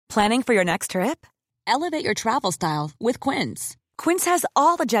Planning for your next trip? Elevate your travel style with Quince. Quince has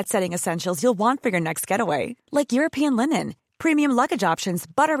all the jet-setting essentials you'll want for your next getaway, like European linen, premium luggage options,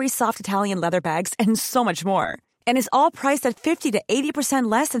 buttery soft Italian leather bags, and so much more. And is all priced at 50 to 80%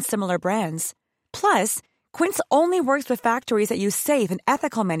 less than similar brands. Plus, Quince only works with factories that use safe and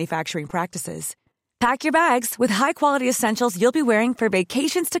ethical manufacturing practices. Pack your bags with high-quality essentials you'll be wearing for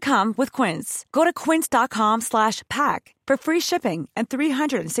vacations to come with Quince. Go to quince.com/pack for free shipping and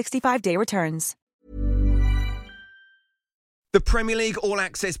 365-day returns. The Premier League All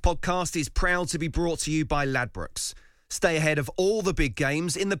Access podcast is proud to be brought to you by Ladbrokes. Stay ahead of all the big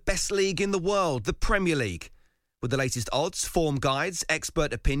games in the best league in the world, the Premier League. With the latest odds, form guides,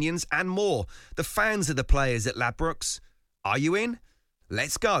 expert opinions and more, the fans are the players at Ladbrokes. Are you in?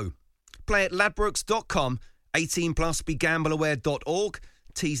 Let's go. Play at ladbrokes.com, 18 plus, begambleaware.org.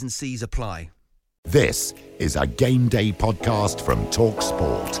 T's and C's apply. This is a Game Day podcast from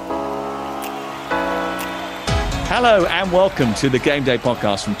TalkSport. Hello and welcome to the Game Day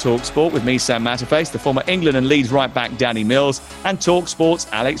podcast from TalkSport with me, Sam Matterface, the former England and Leeds right back Danny Mills, and TalkSport's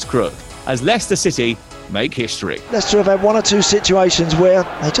Alex Crook, as Leicester City make history. Leicester have had one or two situations where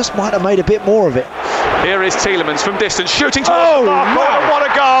they just might have made a bit more of it. Here is Tielemans from distance, shooting towards the mark. Oh, what a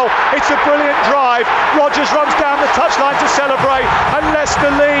goal! It's a brilliant drive. Rodgers runs down the touchline to celebrate, and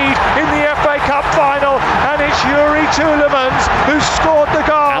Leicester lead in the FA Cup final, and it's Yuri Tielemans who scored the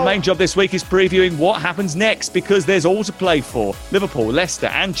goal. Our main job this week is previewing what happens next, because there's all to play for. Liverpool, Leicester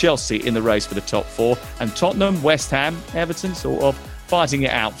and Chelsea in the race for the top four, and Tottenham, West Ham, Everton sort of fighting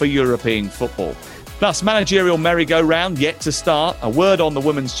it out for European football. Plus, managerial merry-go-round yet to start, a word on the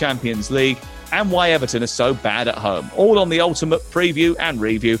Women's Champions League, and why Everton are so bad at home. All on the ultimate preview and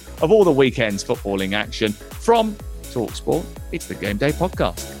review of all the weekend's footballing action. From TalkSport, it's the Game Day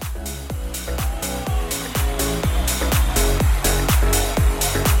podcast.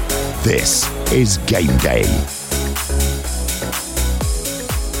 This is Game Day.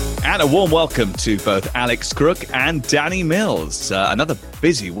 And a warm welcome to both Alex Crook and Danny Mills. Another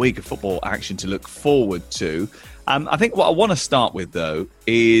busy week of football action to look forward to. I think what I want to start with, though,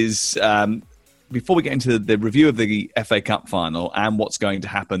 is before we get into the review of the FA Cup final and what's going to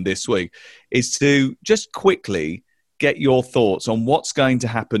happen this week, is to just quickly get your thoughts on what's going to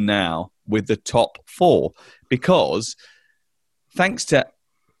happen now with the top four. Because thanks to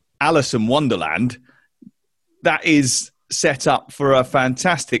Alice in Wonderland, that is set up for a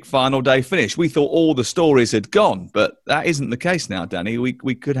fantastic final day finish. We thought all the stories had gone, but that isn't the case now, Danny. We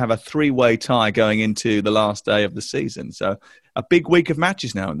could have a three-way tie going into the last day of the season. So a big week of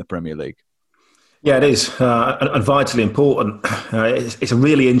matches now in the Premier League. Yeah, it is, and vitally important. It's a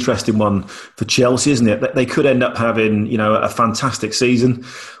really interesting one for Chelsea, isn't it? They could end up having, a fantastic season,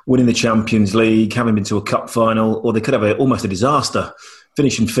 winning the Champions League, having been to a cup final, or they could have almost a disaster,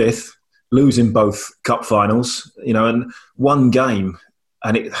 finishing fifth, losing both cup finals, and one game,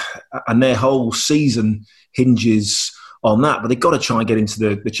 and their whole season hinges on that. But they've got to try and get into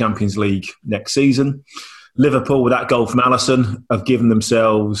the Champions League next season. Liverpool, with that goal from Alisson, have given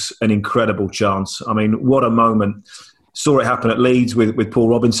themselves an incredible chance. I mean, what a moment. Saw it happen at Leeds with Paul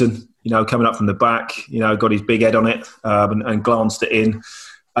Robinson, coming up from the back, got his big head on it and glanced it in.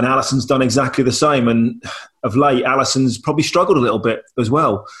 And Alisson's done exactly the same. And of late, Alisson's probably struggled a little bit as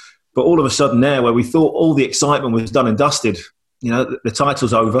well. But all of a sudden there, where we thought all the excitement was done and dusted, the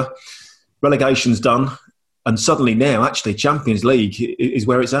title's over, relegation's done, and suddenly now, actually, Champions League is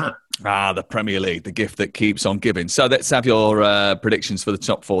where it's at. The Premier League, the gift that keeps on giving. So let's have your predictions for the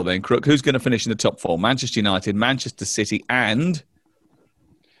top four then, Crook. Who's going to finish in the top four? Manchester United, Manchester City and...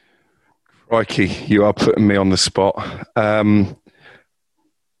 Crikey, you are putting me on the spot. I'm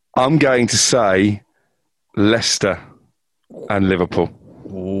going to say Leicester and Liverpool.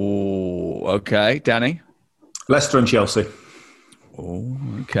 Oh, okay. Danny? Leicester and Chelsea. Oh,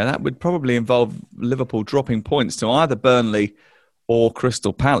 okay. That would probably involve Liverpool dropping points to either Burnley or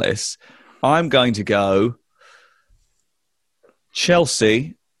Crystal Palace. I'm going to go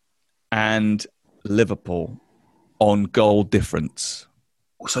Chelsea and Liverpool on goal difference.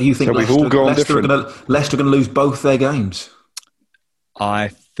 So you think we've all gone different? Leicester are going to lose both their games? I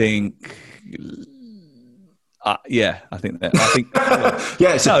think... I think that.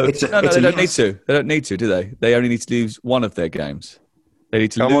 Yeah, they don't need to. They don't need to, do they? They only need to lose one of their games. They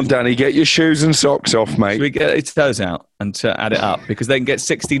need to. Come on, Danny, get your shoes and socks off, mate. Should we get its toes out and add it up? Because they can get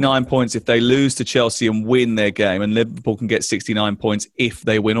 69 points if they lose to Chelsea and win their game, and Liverpool can get 69 points if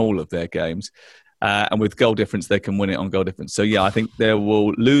they win all of their games. And with goal difference, they can win it on goal difference. So, yeah, I think they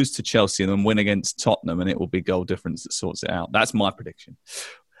will lose to Chelsea and then win against Tottenham, and it will be goal difference that sorts it out. That's my prediction.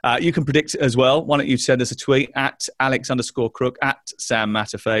 You can predict as well. Why don't you send us a tweet at Alex_Crook, at Sam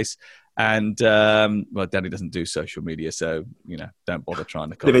Matterface. And, well, Danny doesn't do social media, so, don't bother trying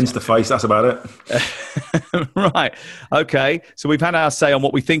to contact him. Instaface, that's about it. Right. Okay. So we've had our say on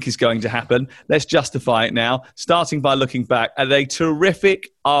what we think is going to happen. Let's justify it now, starting by looking back at a terrific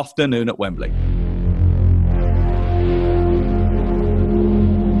afternoon at Wembley.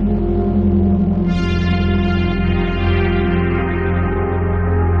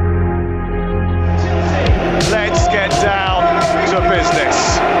 Let's get down to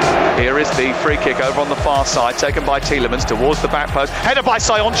business. Here is the free kick over on the far side, taken by Tielemans towards the back post. Headed by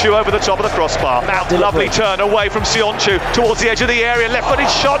Sionchu over the top of the crossbar. Mount, lovely turn away from Sionchu towards the edge of the area. Left-footed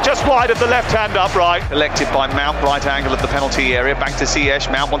shot just wide of the left-hand upright. Collected by Mount, right angle of the penalty area. Back to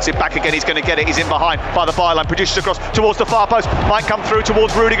Ziyech. Mount wants it back again. He's going to get it. He's in behind by the byline. Produces across towards the far post. Might come through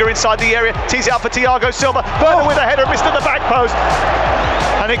towards Rudiger inside the area. Tees it up for Thiago Silva. Werner with a header, missed at the back post.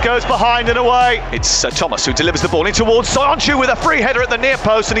 And it goes behind and away. It's Thomas who delivers the ball in towards Sionchu with a free header at the near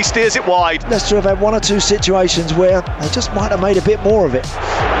post, and he steers it wide. Leicester have had one or two situations where they just might have made a bit more of it.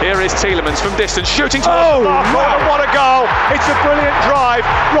 Here is Tielemans from distance, shooting towards the far corner. What a goal! It's a brilliant drive.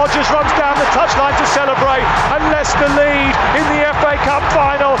 Rodgers runs down the touchline to celebrate, and Leicester lead in the FA Cup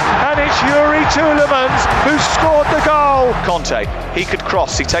final. And it's Youri Tielemans who scored the goal. Conte, he could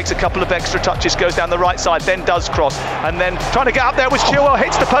cross. He takes a couple of extra touches, goes down the right side, then does cross, and then trying to get up there was Chilwell.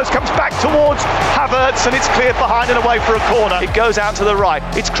 Hits the post, comes back towards Havertz, and it's cleared behind and away for a corner. It goes out to the right.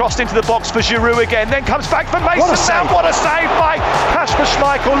 It's crossed into the box for Giroud again, then comes back for Mason Mount. What a save by Kasper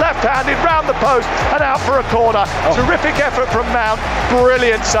Schmeichel, left-handed round the post and out for a corner. Terrific effort from Mount.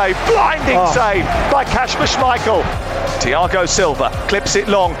 Brilliant save, blinding save by Kasper Schmeichel. Thiago Silva clips it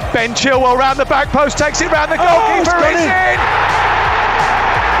long. Ben Chilwell round the back post, takes it round the goalkeeper. It's in!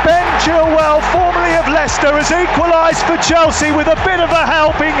 Ben Chilwell, formerly of Leicester, has equalised for Chelsea with a bit of a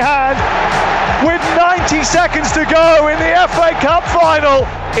helping hand. With 90 seconds to go in the FA Cup final,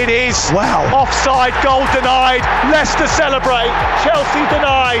 it is offside, goal denied. Leicester celebrate, Chelsea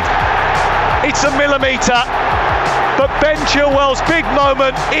denied. It's a millimetre, but Ben Chilwell's big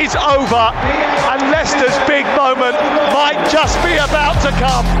moment is over, and Leicester's big moment might just be about to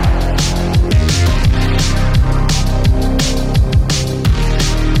come.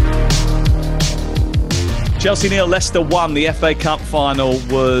 Chelsea 0, Leicester 1. The FA Cup final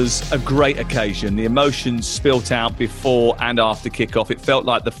was a great occasion. The emotions spilt out before and after kick-off. It felt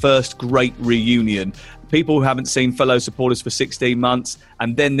like the first great reunion. People who haven't seen fellow supporters for 16 months.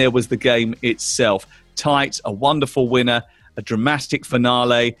 And then there was the game itself. Tight, a wonderful winner, a dramatic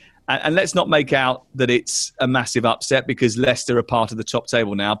finale. And let's not make out that it's a massive upset because Leicester are part of the top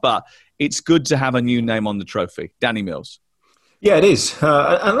table now. But it's good to have a new name on the trophy. Danny Mills. Yeah, it is.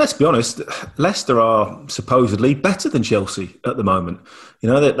 And let's be honest, Leicester are supposedly better than Chelsea at the moment.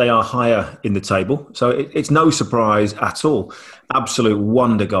 That they are higher in the table. So it's no surprise at all. Absolute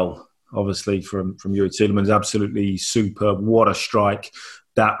wonder goal, obviously, from Youri Tielemans. Absolutely superb. What a strike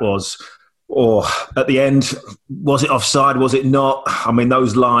that was. Or at the end, was it offside? Was it not? I mean,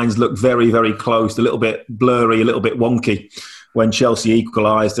 those lines look very, very close, a little bit blurry, a little bit wonky when Chelsea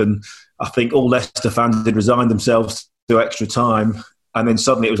equalised. And I think all Leicester fans had resigned themselves to extra time, and then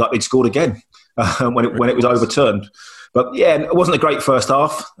suddenly it was like they'd scored again when it was overturned. But yeah, it wasn't a great first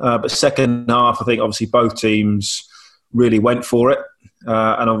half, but second half, I think obviously both teams really went for it,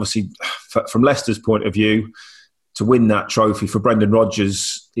 and obviously from Leicester's point of view, to win that trophy for Brendan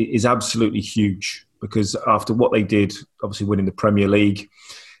Rodgers is absolutely huge, because after what they did, obviously winning the Premier League,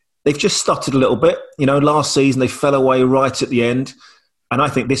 they've just stuttered a little bit. Last season they fell away right at the end. And I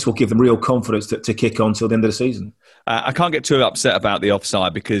think this will give them real confidence to kick on till the end of the season. I can't get too upset about the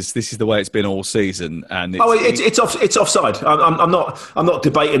offside because this is the way it's been all season. And it's offside. I'm not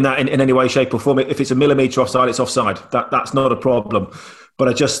debating that in any way, shape, or form. If it's a millimetre offside, it's offside. That's not a problem. But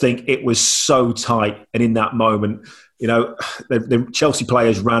I just think it was so tight, and in that moment, the Chelsea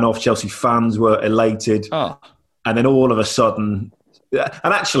players ran off. Chelsea fans were elated, and then all of a sudden,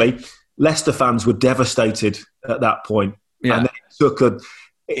 and actually, Leicester fans were devastated at that point. Yeah. And then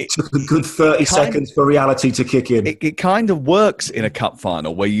it took a good 30 seconds for reality to kick in. It kind of works in a cup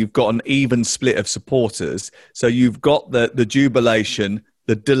final where you've got an even split of supporters. So you've got the jubilation,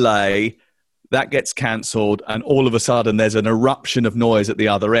 the delay, that gets cancelled, and all of a sudden there's an eruption of noise at the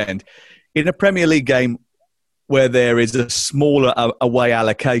other end. In a Premier League game where there is a smaller away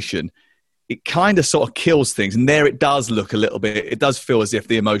allocation, it kind of sort of kills things. And there it does look a little bit, it does feel as if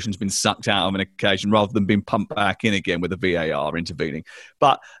the emotion's been sucked out of an occasion rather than being pumped back in again with the VAR intervening.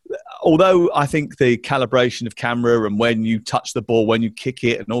 But although I think the calibration of camera and when you touch the ball, when you kick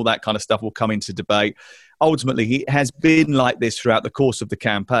it and all that kind of stuff will come into debate, ultimately it has been like this throughout the course of the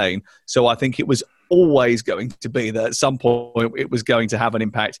campaign. So I think it was always going to be that at some point it was going to have an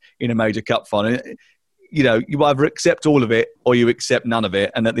impact in a major cup final. You know, you either accept all of it or you accept none of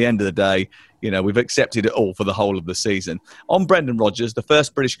it. And at the end of the day, you know, we've accepted it all for the whole of the season. On Brendan Rodgers, the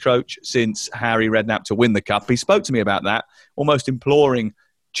first British coach since Harry Redknapp to win the cup, he spoke to me about that, almost imploring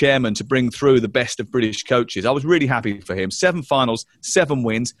chairman to bring through the best of British coaches. I was really happy for him. 7 finals, 7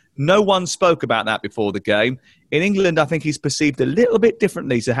 wins. No one spoke about that before the game. In England, I think he's perceived a little bit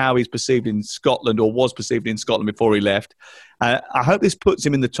differently to how he's perceived in Scotland or was perceived in Scotland before he left. I hope this puts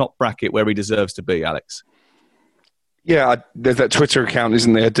him in the top bracket where he deserves to be, Alex. Yeah, there's that Twitter account,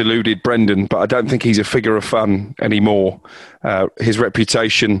 isn't there, Deluded Brendan, but I don't think he's a figure of fun anymore. His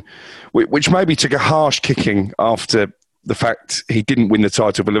reputation, which maybe took a harsh kicking after the fact he didn't win the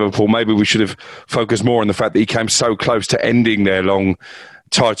title for Liverpool. Maybe we should have focused more on the fact that he came so close to ending their long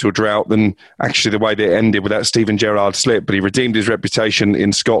title drought than actually the way they ended with that Steven Gerrard slip. But he redeemed his reputation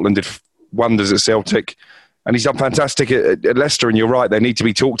in Scotland, did wonders at Celtic, and he's done fantastic at Leicester. And you're right, they need to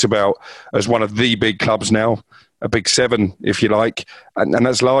be talked about as one of the big clubs now, a big 7, if you like. And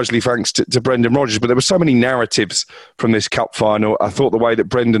that's largely thanks to Brendan Rodgers. But there were so many narratives from this cup final. I thought the way that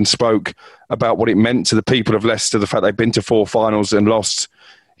Brendan spoke about what it meant to the people of Leicester, the fact they've been to 4 finals and lost,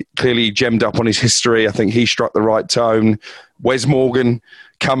 clearly gemmed up on his history. I think he struck the right tone. Wes Morgan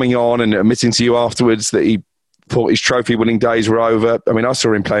coming on and admitting to you afterwards that he thought his trophy-winning days were over. I mean, I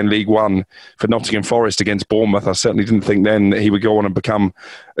saw him playing League One for Nottingham Forest against Bournemouth. I certainly didn't think then that he would go on and become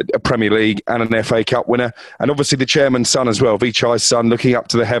a Premier League and an FA Cup winner. And obviously the chairman's son as well, Vichai's son, looking up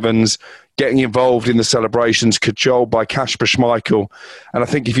to the heavens, getting involved in the celebrations, cajoled by Kasper Schmeichel. And I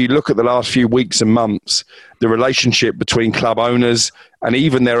think if you look at the last few weeks and months, the relationship between club owners and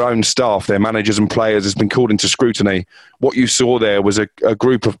even their own staff, their managers and players, has been called into scrutiny. What you saw there was a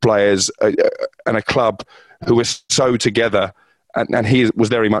group of players and a club who were so together, and he was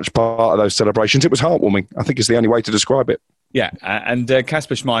very much part of those celebrations. It was heartwarming, I think is the only way to describe it. Yeah, and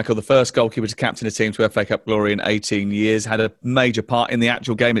Kasper Schmeichel, the first goalkeeper to captain a team to FA Cup glory in 18 years, had a major part in the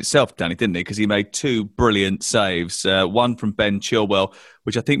actual game itself, Danny, didn't he? Because he made 2 brilliant saves, one from Ben Chilwell,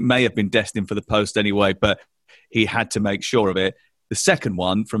 which I think may have been destined for the post anyway, but he had to make sure of it. The second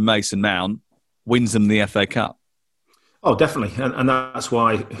one from Mason Mount wins them the FA Cup. Oh, definitely. And that's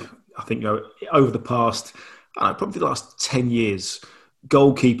why I think, you know, over the past, probably the last 10 years,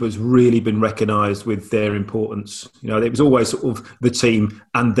 goalkeepers really been recognised with their importance. You know, it was always sort of the team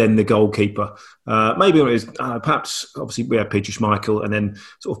and then the goalkeeper. Maybe it was, perhaps, obviously we had Peter Schmeichel, and then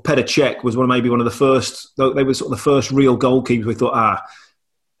sort of Petr Cech was one of the first, they were sort of the first real goalkeepers we thought,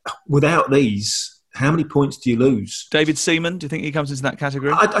 without these, how many points do you lose? David Seaman, do you think he comes into that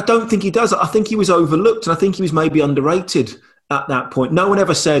category? I don't think he does. I think he was overlooked, and I think he was maybe underrated at that point. No one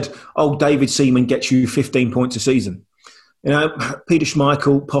ever said, oh, David Seaman gets you 15 points a season. You know, Peter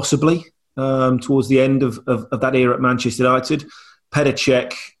Schmeichel, possibly, towards the end of that era at Manchester United. Petr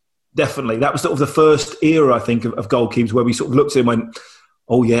Cech, definitely. That was sort of the first era, I think, of goalkeepers where we sort of looked at him and went,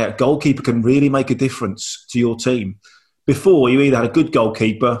 oh, yeah, a goalkeeper can really make a difference to your team. Before, you either had a good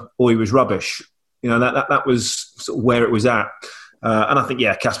goalkeeper or he was rubbish. You know, that was sort of where it was at. And I think,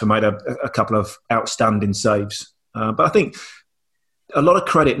 yeah, Kasper made a couple of outstanding saves. But I think a lot of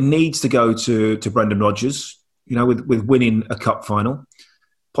credit needs to go to Brendan Rodgers, you know, with winning a cup final.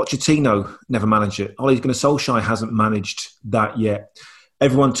 Pochettino never managed it. Ole Gunnar Solskjaer hasn't managed that yet.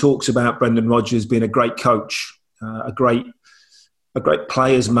 Everyone talks about Brendan Rodgers being a great coach, a great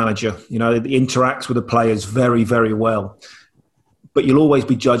players manager. You know, he interacts with the players very, very well. But you'll always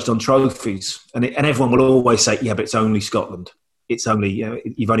be judged on trophies. And everyone will always say, yeah, but it's only Scotland. It's only, you know,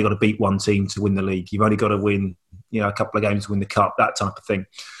 you've only got to beat one team to win the league. You've only got to win, you know, a couple of games to win the cup, that type of thing.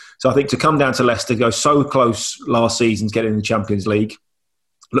 So I think to come down to Leicester, go so close last season to getting in the Champions League,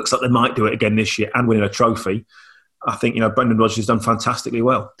 looks like they might do it again this year and winning a trophy. I think, you know, Brendan Rodgers has done fantastically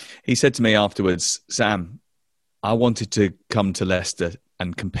well. He said to me afterwards, Sam, I wanted to come to Leicester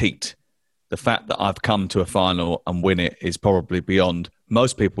and compete. The fact that I've come to a final and win it is probably beyond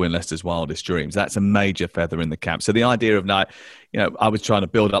most people in Leicester's wildest dreams. That's a major feather in the cap. So the idea of now, you know, I was trying to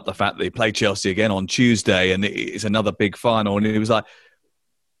build up the fact that he played Chelsea again on Tuesday and it's another big final. And it was like,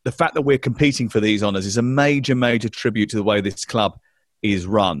 the fact that we're competing for these honours is a major, major tribute to the way this club is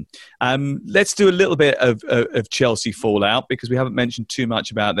run. Let's do a little bit of Chelsea fallout because we haven't mentioned too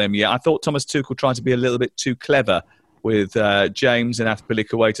much about them yet. I thought Thomas Tuchel tried to be a little bit too clever with James and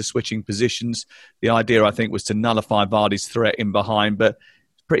Azpilicueta switching positions. The idea, I think, was to nullify Vardy's threat in behind, but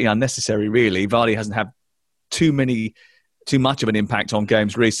it's pretty unnecessary, really. Vardy hasn't had too many too much of an impact on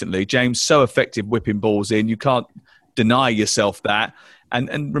games recently. James, so effective whipping balls in. You can't deny yourself that.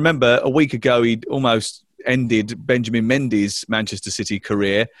 And remember, a week ago, he'd almost ended Benjamin Mendy's Manchester City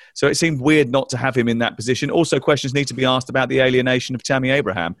career. So it seemed weird not to have him in that position. Also, questions need to be asked about the alienation of Tammy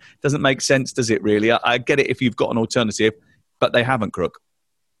Abraham. Doesn't make sense, does it really? I get it if you've got an alternative, but they haven't, Crook.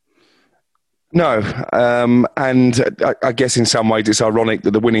 No, and I guess in some ways it's ironic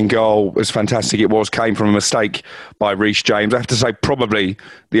that the winning goal, as fantastic it was, came from a mistake by Reece James. I have to say probably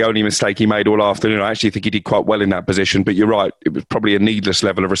the only mistake he made all afternoon. I actually think he did quite well in that position, but you're right, it was probably a needless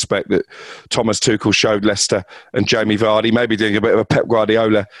level of respect that Thomas Tuchel showed Leicester and Jamie Vardy, maybe doing a bit of a Pep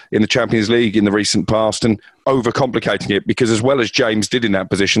Guardiola in the Champions League in the recent past and overcomplicating it, because as well as James did in that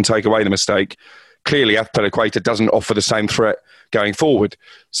position, take away the mistake, clearly Azpilicueta doesn't offer the same threat going forward.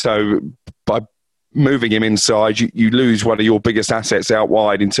 So by moving him inside, you lose one of your biggest assets out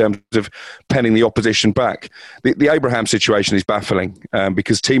wide in terms of penning the opposition back. The Abraham situation is baffling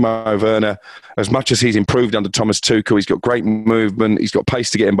because Timo Werner, as much as he's improved under Thomas Tuchel, he's got great movement, he's got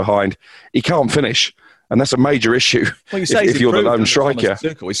pace to get in behind, he can't finish. And that's a major issue if you're the lone striker.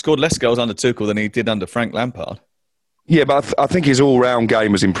 He scored less goals under Tuchel than he did under Frank Lampard. Yeah, but I think his all-round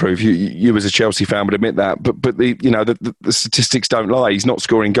game has improved. You as a Chelsea fan would admit that. But the statistics don't lie. He's not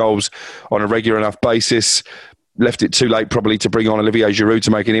scoring goals on a regular enough basis. Left it too late probably to bring on Olivier Giroud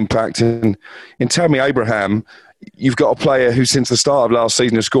to make an impact. And in Tammy Abraham, you've got a player who since the start of last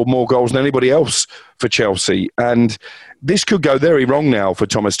season has scored more goals than anybody else for Chelsea. And this could go very wrong now for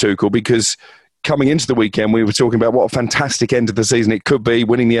Thomas Tuchel, because coming into the weekend, we were talking about what a fantastic end of the season it could be,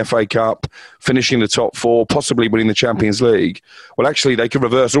 winning the FA Cup, finishing the top four, possibly winning the Champions League. Well, actually, they could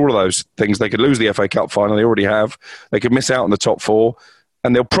reverse all of those things. They could lose the FA Cup final. They already have. They could miss out on the top four,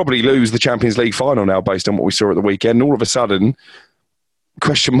 and they'll probably lose the Champions League final now based on what we saw at the weekend. And all of a sudden,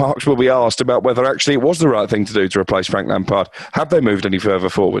 question marks will be asked about whether actually it was the right thing to do to replace Frank Lampard. Have they moved any further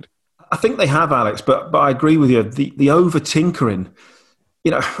forward? I think they have, Alex, but I agree with you. The over-tinkering...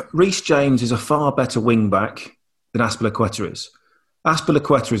 Reece James is a far better wing-back than Azpilicueta is.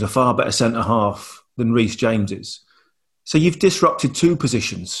 Azpilicueta is a far better centre-half than Reece James is. So you've disrupted two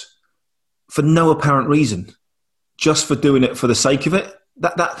positions for no apparent reason, just for doing it for the sake of it.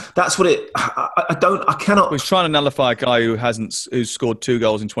 That's what it... I cannot... He's trying to nullify a guy who's scored 2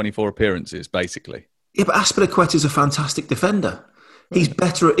 goals in 24 appearances, basically. Yeah, but Azpilicueta is a fantastic defender. He's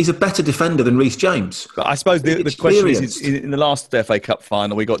a better defender than Reece James. But I suppose the question is, in the last FA Cup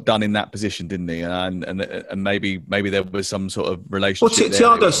final, we got done in that position, didn't he? And maybe there was some sort of relationship.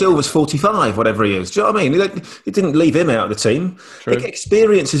 Well, Thiago Silva's 45, whatever he is. Do you know what I mean? It didn't leave him out of the team. True.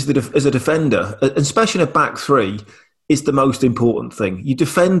 Experience as a defender, especially in a back three, is the most important thing. You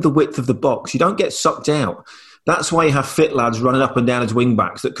defend the width of the box. You don't get sucked out. That's why you have fit lads running up and down as wing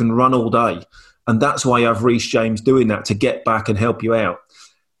backs that can run all day. And that's why you have Reece James doing that, to get back and help you out.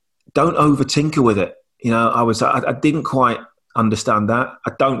 Don't over-tinker with it. I didn't quite understand that.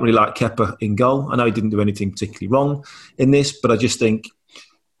 I don't really like Kepa in goal. I know he didn't do anything particularly wrong in this, but I just think,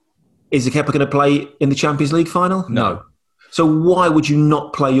 is Kepa going to play in the Champions League final? No. So why would you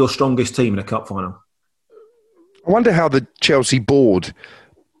not play your strongest team in a cup final? I wonder how the Chelsea board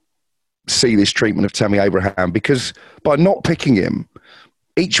see this treatment of Tammy Abraham, because by not picking him,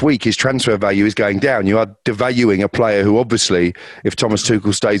 each week his transfer value is going down. You are devaluing a player who obviously, if Thomas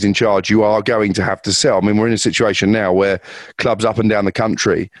Tuchel stays in charge, you are going to have to sell. I mean, we're in a situation now where clubs up and down the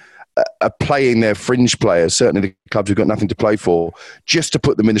country are playing their fringe players, certainly the clubs who've got nothing to play for, just to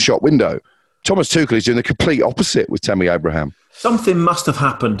put them in the shop window. Thomas Tuchel is doing the complete opposite with Tammy Abraham. Something must have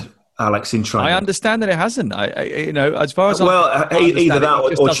happened, Alex, in training. I understand that it hasn't. As far as either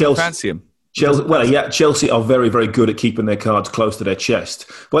that or Chelsea. Fancy him. Chelsea are very, very good at keeping their cards close to their chest.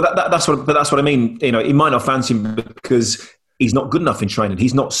 Well, that's what I mean. He might not fancy him because he's not good enough in training.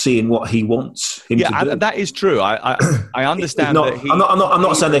 He's not seeing what he wants him to do. That is true. I understand. I'm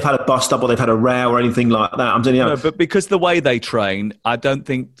not saying they've had a bust up or they've had a row or anything like that. I'm saying, no, but because the way they train, I don't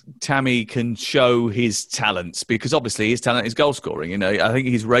think Tammy can show his talents, because obviously his talent is goal scoring. I think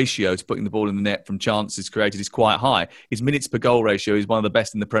his ratio to putting the ball in the net from chances created is quite high. His minutes per goal ratio is one of the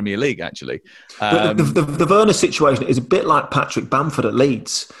best in the Premier League, actually. But the Werner situation is a bit like Patrick Bamford at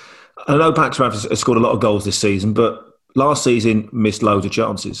Leeds. I know Patrick Bamford has scored a lot of goals this season, but last season, missed loads of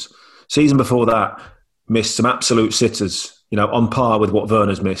chances. Season before that, missed some absolute sitters, on par with what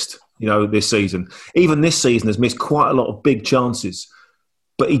Werner's missed, this season. Even this season has missed quite a lot of big chances.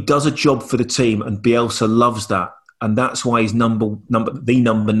 But he does a job for the team, and Bielsa loves that. And that's why he's number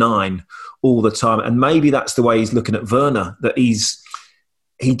 9 all the time. And maybe that's the way he's looking at Werner, that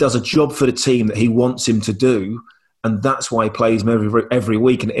he does a job for the team that he wants him to do. And that's why he plays him every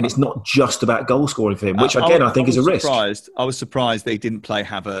week. And it's not just about goal scoring for him, which, again, I think is a risk. I was surprised they didn't play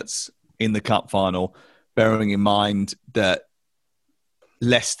Havertz in the cup final, bearing in mind that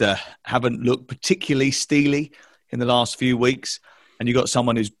Leicester haven't looked particularly steely in the last few weeks. And you've got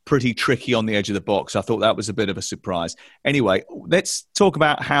someone who's pretty tricky on the edge of the box. I thought that was a bit of a surprise. Anyway, let's talk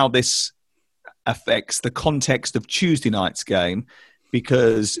about how this affects the context of Tuesday night's game,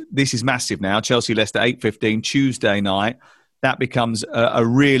 because this is massive now. Chelsea-Leicester, 8:15, Tuesday night. That becomes a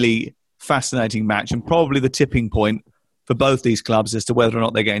really fascinating match and probably the tipping point for both these clubs as to whether or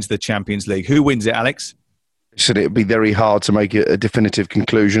not they get into the Champions League. Who wins it, Alex? So it would be very hard to make a definitive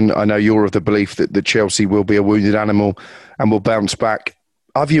conclusion. I know you're of the belief that Chelsea will be a wounded animal and will bounce back.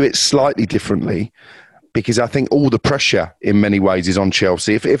 I view it slightly differently because I think all the pressure in many ways is on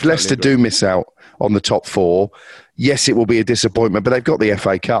Chelsea. If Leicester do miss out on the top four, yes, it will be a disappointment, but they've got the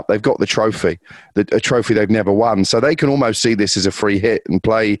FA Cup, they've got the trophy, a trophy they've never won. So they can almost see this as a free hit and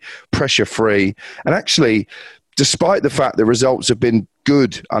play pressure-free. And actually, despite the fact the results have been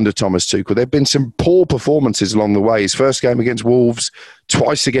good under Thomas Tuchel, there have been some poor performances along the way. His first game against Wolves,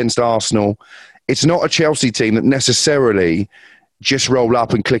 twice against Arsenal. It's not a Chelsea team that necessarily just roll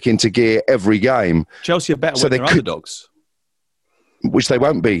up and click into gear every game. Chelsea are better when they're underdogs. Which they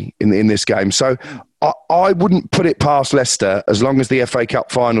won't be in this game. So I wouldn't put it past Leicester as long as the FA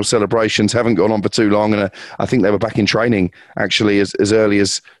Cup final celebrations haven't gone on for too long. And I think they were back in training actually as early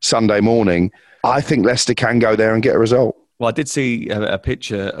as Sunday morning. I think Leicester can go there and get a result. Well, I did see a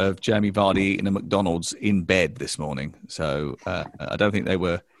picture of Jamie Vardy eating a McDonald's in bed this morning. So I don't think they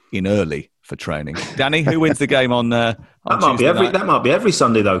were in early for training. Danny, who wins the game on Tuesday night? That might be every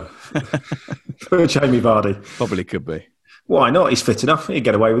Sunday, though, for Jamie Vardy. Probably could be. Why not? He's fit enough. He'd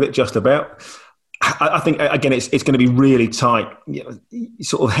get away with it just about. I think, again, it's going to be really tight.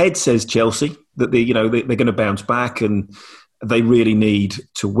 Sort of head says Chelsea that they're going to bounce back and they really need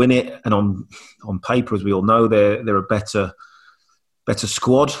to win it. And on paper, as we all know, they're a better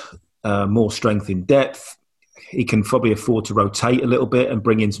squad, more strength in depth. He can probably afford to rotate a little bit and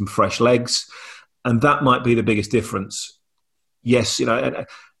bring in some fresh legs. And that might be the biggest difference. Yes, and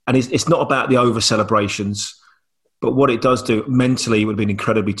it's not about the over-celebrations, but what it does do mentally would have been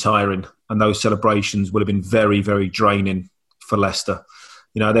incredibly tiring. And those celebrations would have been very, very draining for Leicester.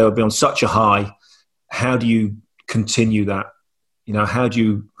 They would be on such a high. How do you continue that? How do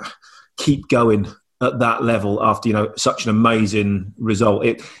you keep going at that level after, such an amazing result?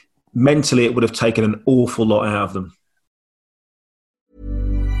 Mentally, it would have taken an awful lot out of them.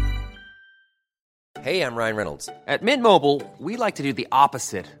 Hey, I'm Ryan Reynolds. At Mint Mobile, we like to do the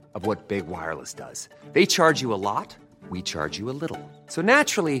opposite of what Big Wireless does. They charge you a lot, we charge you a little. So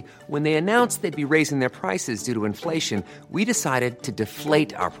naturally, when they announced they'd be raising their prices due to inflation, we decided to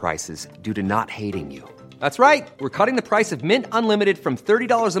deflate our prices due to not hating you. That's right. We're cutting the price of Mint Unlimited from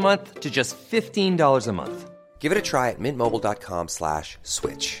 $30 a month to just $15 a month. Give it a try at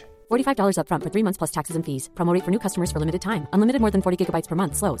mintmobile.com/switch. $45 up front for 3 months plus taxes and fees. Promo rate for new customers for limited time. Unlimited more than 40 gigabytes per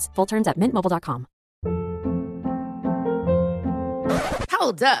month. Slows full terms at mintmobile.com.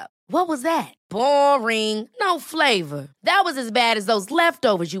 Hold up. What was that? Boring. No flavor. That was as bad as those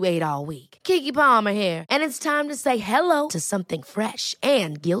leftovers you ate all week. Keke Palmer here. And it's time to say hello to something fresh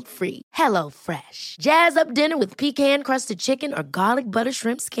and guilt-free. Hello Fresh. Jazz up dinner with pecan-crusted chicken or garlic butter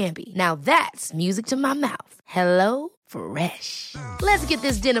shrimp scampi. Now that's music to my mouth. Hello Fresh. Let's get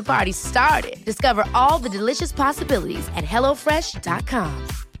this dinner party started. Discover all the delicious possibilities at HelloFresh.com.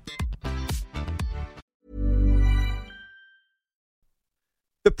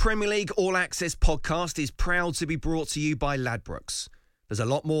 The Premier League All Access podcast is proud to be brought to you by Ladbrokes. There's a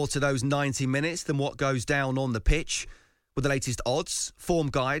lot more to those 90 minutes than what goes down on the pitch. With the latest odds,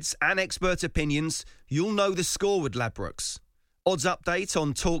 form guides and expert opinions, you'll know the score with Ladbrokes. Odds update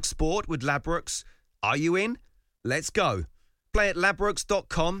on TalkSport with Ladbrokes. Are you in? Let's go. Play at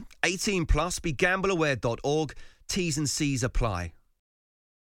ladbrokes.com, 18 plus, begambleaware.org. T's and C's apply.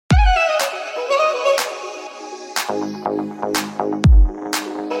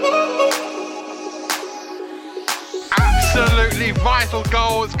 Absolutely vital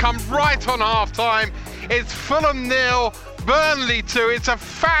goal. It's come right on half-time. It's Fulham 0, Burnley 2. It's a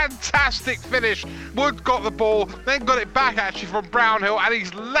fantastic finish. Wood got the ball, then got it back actually from Brownhill, and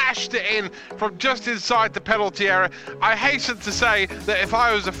he's lashed it in from just inside the penalty area. I hasten to say that if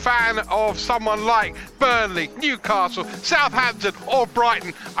I was a fan of someone like Burnley, Newcastle, Southampton or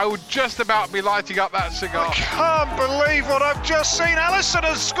Brighton, I would just about be lighting up that cigar. I can't believe what I've just seen. Alisson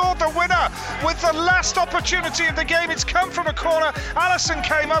has scored the winner with the last opportunity of the game. It's come from a corner. Alisson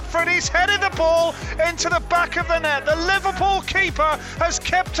came up for it. He's headed the ball into the back of the net. The Liverpool Liverpool keeper has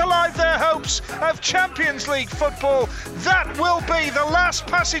kept alive their hopes of Champions League football. That will be the last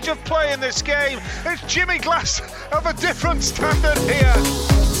passage of play in this game. It's Jimmy Glass of a different standard here.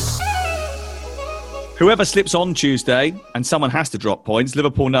 Whoever slips on Tuesday, and someone has to drop points,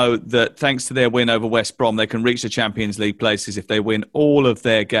 Liverpool know that thanks to their win over West Brom, they can reach the Champions League places if they win all of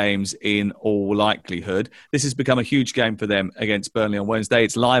their games in all likelihood. This has become a huge game for them against Burnley on Wednesday.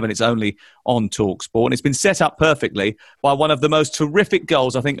 It's live and it's only on TalkSport. And it's been set up perfectly by one of the most terrific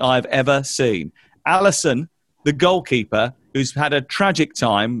goals I think I've ever seen. Alisson, the goalkeeper, who's had a tragic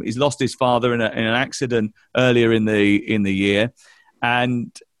time. He's lost his father in an accident earlier in the year.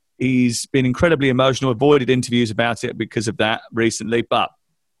 And he's been incredibly emotional, avoided interviews about it because of that recently. But,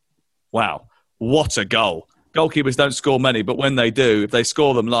 wow, what a goal. Goalkeepers don't score many, but when they do, if they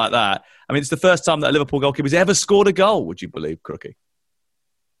score them like that, I mean, it's the first time that a Liverpool goalkeeper's ever scored a goal, would you believe, Crookie?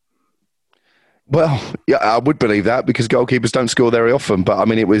 Well, yeah, I would believe that because goalkeepers don't score very often. But, I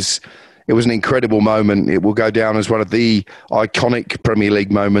mean, it was an incredible moment. It will go down as one of the iconic Premier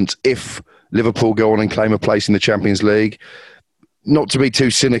League moments if Liverpool go on and claim a place in the Champions League. Not to be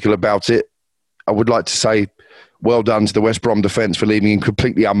too cynical about it, I would like to say well done to the West Brom defence for leaving him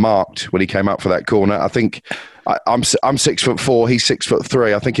completely unmarked when he came out for that corner. I think I'm 6'4", he's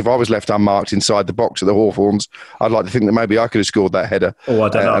 6'3". I think if I was left unmarked inside the box at the Hawthorns, I'd like to think that maybe I could have scored that header. Oh, I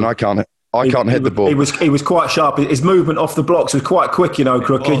don't know. And I can't hit the ball. He was quite sharp. His movement off the blocks was quite quick, you know,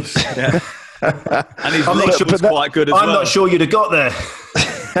 Crookie. Yeah. And his leadership was quite good as well. I'm not sure you'd have got there.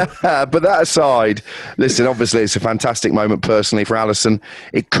 But that aside, listen, obviously it's a fantastic moment personally for Alisson.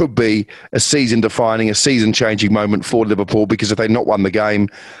 It could be a season-defining, a season-changing moment for Liverpool because if they'd not won the game,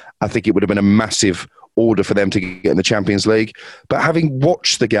 I think it would have been a massive order for them to get in the Champions League. But having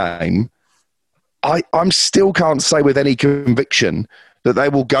watched the game, I'm still can't say with any conviction that they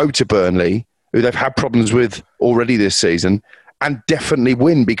will go to Burnley, who they've had problems with already this season, and definitely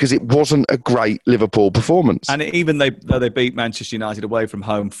win because it wasn't a great Liverpool performance. And even though they beat Manchester United away from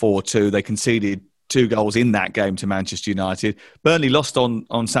home 4-2, they conceded 2 goals in that game to Manchester United. Burnley lost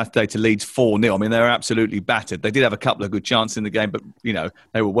on Saturday to Leeds 4-0. I mean, they were absolutely battered. They did have a couple of good chances in the game, but, you know,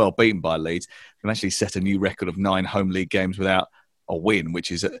 they were well beaten by Leeds. They've actually set a new record of 9 home league games without a win, which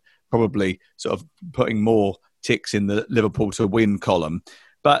is probably sort of putting more ticks in the Liverpool to win column.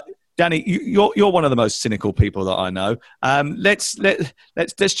 But Danny, you're one of the most cynical people that I know. Let's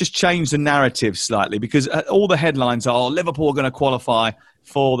just change the narrative slightly because all the headlines are Liverpool are going to qualify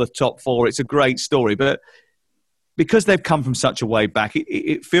for the top 4. It's a great story, but because they've come from such a way back,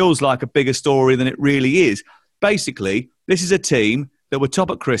 it feels like a bigger story than it really is. Basically, this is a team that were top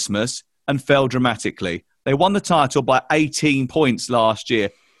at Christmas and fell dramatically. They won the title by 18 points last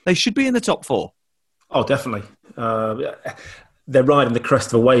year. They should be in the top 4. Oh, definitely. They're riding the crest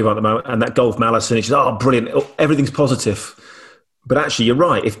of a wave at the moment, and that goal from Alisson, it's just, brilliant. Everything's positive. But actually, you're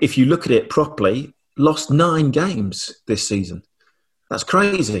right. If you look at it properly, lost 9 games this season. That's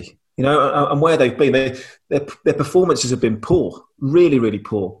crazy. You know, and where they've been, their performances have been poor, really, really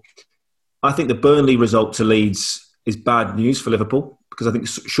poor. I think the Burnley result to Leeds is bad news for Liverpool because I think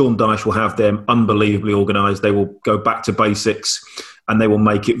Sean Dyche will have them unbelievably organised. They will go back to basics and they will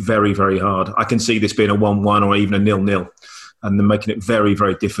make it very, very hard. I can see this being a 1-1 or even a 0-0. And they're making it very,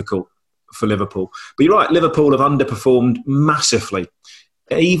 very difficult for Liverpool. But you're right, Liverpool have underperformed massively.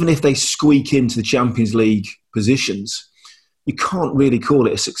 Even if they squeak into the Champions League positions, you can't really call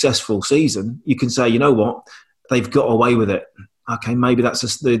it a successful season. You can say, you know what, they've got away with it. Okay, maybe that's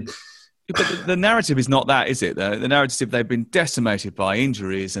But the narrative is not that, is it? The narrative, they've been decimated by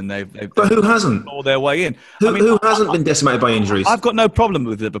injuries and they've but who hasn't? All their way in. Who hasn't been decimated by injuries? I've got no problem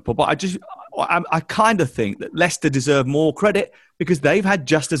with Liverpool, but I kind of think that Leicester deserve more credit because they've had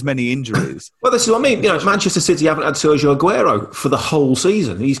just as many injuries. Well, this is what I mean. You know, Manchester City haven't had Sergio Aguero for the whole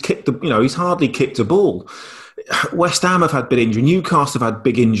season. He's hardly kicked a ball. West Ham have had big injuries. Newcastle have had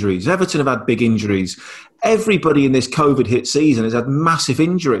big injuries. Everton have had big injuries. Everybody in this COVID hit season has had massive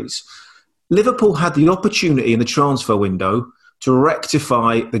injuries. Liverpool had the opportunity in the transfer window to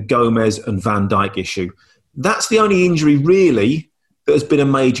rectify the Gomez and Van Dijk issue. That's the only injury, really, that has been a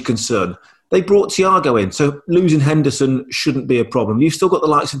major concern. They brought Thiago in, so losing Henderson shouldn't be a problem. You've still got the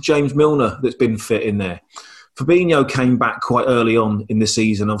likes of James Milner that's been fit in there. Fabinho came back quite early on in the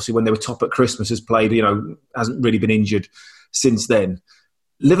season. Obviously, when they were top at Christmas, has played, hasn't really been injured since then.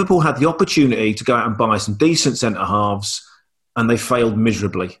 Liverpool had the opportunity to go out and buy some decent centre-halves, and they failed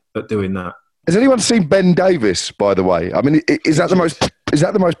miserably at doing that. Has anyone seen Ben Davies, by the way? I mean, is that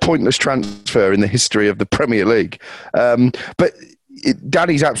the most pointless transfer in the history of the Premier League? But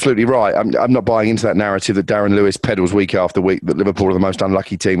Danny's absolutely right. I'm not buying into that narrative that Darren Lewis peddles week after week that Liverpool are the most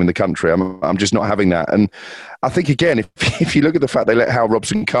unlucky team in the country. I'm just not having that. And I think, again, if you look at the fact they let Hal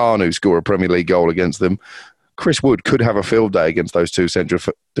Robson-Kanu score a Premier League goal against them, Chris Wood could have a field day against those two central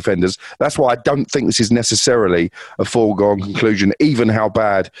defenders. That's why I don't think this is necessarily a foregone conclusion, even how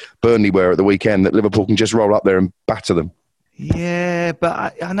bad Burnley were at the weekend, that Liverpool can just roll up there and batter them. Yeah,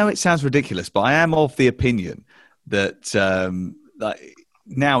 but I know it sounds ridiculous, but I am of the opinion that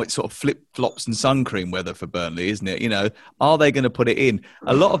now it's sort of flip-flops and sun cream weather for Burnley, isn't it? You know, are they going to put it in?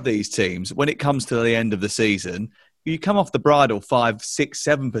 A lot of these teams, when it comes to the end of the season, you come off the bridle 5, 6,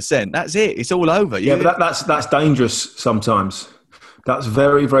 7%. That's it. It's all over. Yeah, but that's dangerous sometimes. That's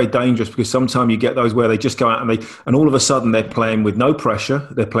very, very dangerous, because sometimes you get those where they just go out and all of a sudden they're playing with no pressure.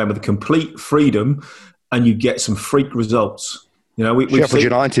 They're playing with complete freedom, and you get some freak results. You know, Sheffield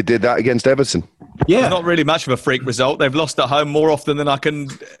United did that against Everton. Yeah, it's not really much of a freak result. They've lost at home more often than I can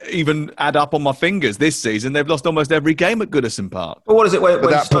even add up on my fingers this season. They've lost almost every game at Goodison Park. But what is it?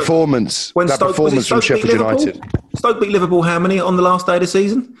 Performance from Sheffield United. Stoke beat Liverpool how many on the last day of the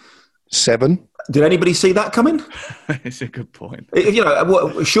season? 7. Did anybody see that coming? It's a good point. You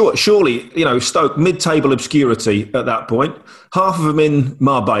know, surely, you know, Stoke, mid-table obscurity at that point. Half of them in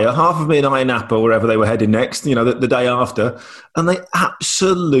Marbella, half of them in Ayia Napa, wherever they were heading next, you know, the day after. And they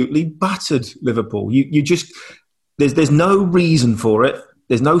absolutely battered Liverpool. You just, there's no reason for it.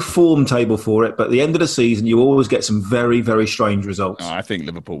 There's no form table for it, but at the end of the season, you always get some very, very strange results. I think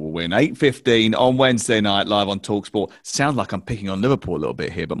Liverpool will win. 8:15 on Wednesday night, live on TalkSport. Sounds like I'm picking on Liverpool a little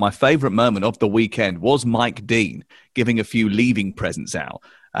bit here, but my favourite moment of the weekend was Mike Dean giving a few leaving presents out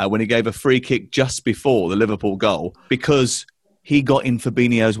when he gave a free kick just before the Liverpool goal, because he got in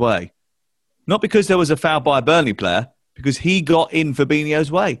Fabinho's way. Not because there was a foul by a Burnley player, because he got in Fabinho's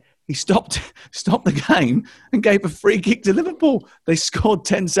way. He stopped the game and gave a free kick to Liverpool. They scored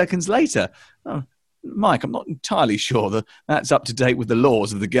 10 seconds later. Oh, Mike, I'm not entirely sure that that's up to date with the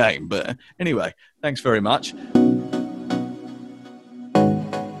laws of the game. But anyway, thanks very much.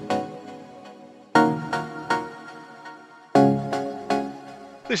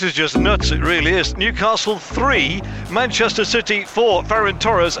 This is just nuts, it really is. Newcastle 3, Manchester City 4. Ferran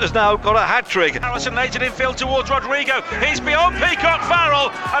Torres has now got a hat-trick. Alisson lays it infield towards Rodrigo. He's beyond Peacock Farrell,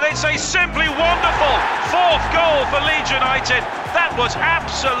 and it's a simply wonderful 4th goal for Leeds United. That was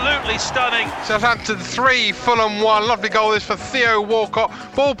absolutely stunning. Southampton 3, Fulham 1. Lovely goal this for Theo Walcott.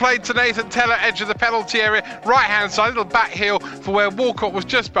 Ball played to Nathan Tella, edge of the penalty area, right-hand side, little back heel for where Walcott was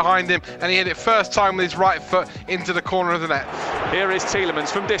just behind him, and he hit it first time with his right foot into the corner of the net. Here is Tielemans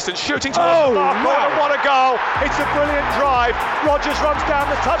from distance, shooting towards the mark. Wow. What a goal! It's a brilliant drive. Rodgers runs down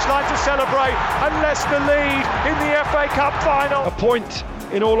the touchline to celebrate, and Leicester lead in the FA Cup final. A point,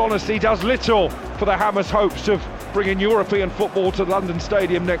 in all honesty, does little for the Hammers' hopes of bringing European football to London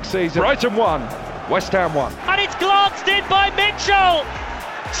Stadium next season. Brighton 1, West Ham 1. And it's glanced in by Mitchell.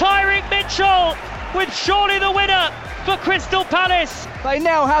 Tyrick Mitchell with surely the winner for Crystal Palace. They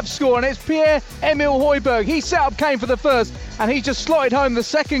now have scored, and it's Pierre-Emile Højbjerg. He set up Kane for the first, and he just slotted home the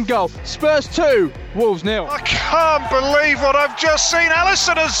second goal. Spurs 2, Wolves 0. I can't believe what I've just seen.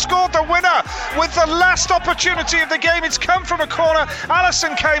 Alisson has scored the winner with the last opportunity of the game. It's come from a corner.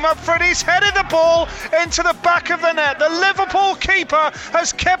 Alisson came up for it. He's headed the ball into the back of the net. The Liverpool keeper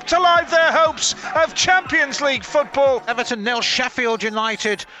has kept alive their hopes of Champions League football. Everton 0, Sheffield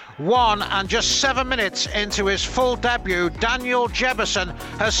United 1, and just 7 minutes into his full debut, Daniel Jebbison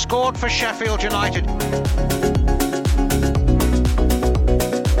has scored for Sheffield United.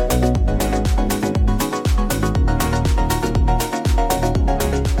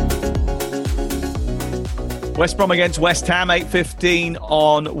 West Brom against West Ham, 8:15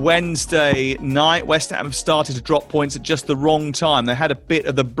 on Wednesday night. West Ham have started to drop points at just the wrong time. They had a bit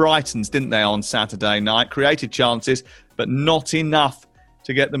of the Brightons, didn't they, on Saturday night? Created chances, but not enough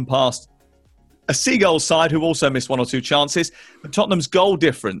to get them past a Seagulls side who also missed 1 or 2 chances. But Tottenham's goal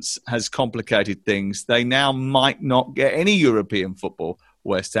difference has complicated things. They now might not get any European football,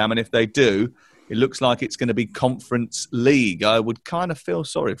 West Ham, and if they do, it looks like it's going to be Conference League. I would kind of feel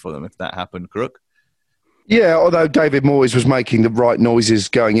sorry for them if that happened, Crook. Yeah, although David Moyes was making the right noises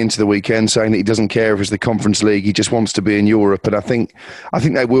going into the weekend, saying that he doesn't care if it's the Conference League, he just wants to be in Europe. And I think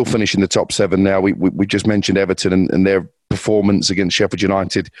they will finish in the top 7 now. We just mentioned Everton and their performance against Sheffield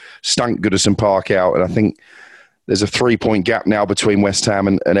United stank Goodison Park out. And I think there's a 3-point gap now between West Ham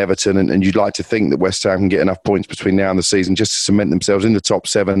and Everton, and you'd like to think that West Ham can get enough points between now and the season just to cement themselves in the top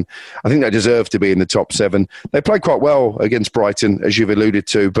 7. I think they deserve to be in the top 7. They played quite well against Brighton, as you've alluded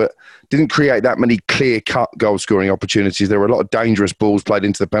to, but didn't create that many clear-cut goal-scoring opportunities. There were a lot of dangerous balls played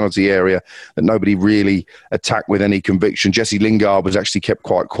into the penalty area that nobody really attacked with any conviction. Jesse Lingard was actually kept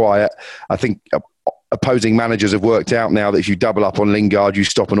quite quiet. I think opposing managers have worked out now that if you double up on Lingard, you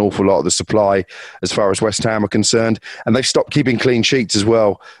stop an awful lot of the supply as far as West Ham are concerned. And they've stopped keeping clean sheets as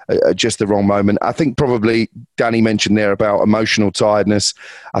well at just the wrong moment. I think probably Danny mentioned there about emotional tiredness.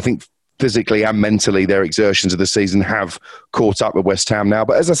 I think physically and mentally their exertions of the season have caught up with West Ham now.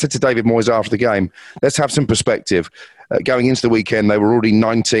 But as I said to David Moyes after the game, let's have some perspective. Going into the weekend, they were already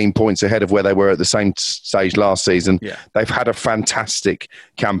 19 points ahead of where they were at the same stage last season. Yeah. They've had a fantastic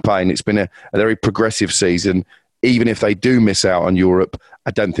campaign. It's been a very progressive season. Even if they do miss out on Europe,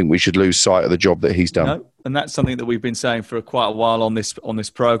 I don't think we should lose sight of the job that he's done. No, and that's something that we've been saying for quite a while on this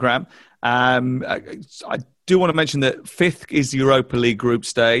programme. I do want to mention that 5th is Europa League group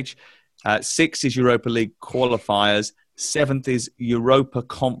stage. 6th is Europa League qualifiers. 7th is Europa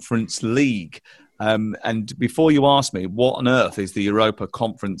Conference League. And before you ask me, what on earth is the Europa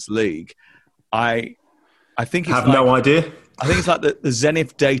Conference League? I think it's no idea. I think it's like the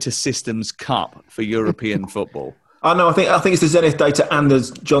Zenith Data Systems Cup for European football. I know. I think it's the Zenith Data and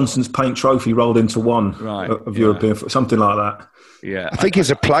the Johnson's Paint Trophy rolled into one of European football, something like that. Yeah, I think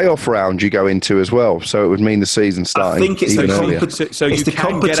it's a playoff round you go into as well, so it would mean the season starting. I think it's so you can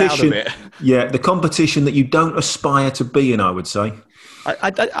competition. Get out of it. Yeah, the competition that you don't aspire to be in, I would say.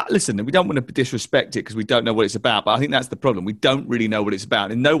 I listen, we don't want to disrespect it because we don't know what it's about, but I think that's the problem. We don't really know what it's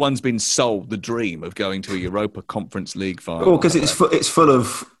about, and no one's been sold the dream of going to a Europa Conference League final. Well, because it's full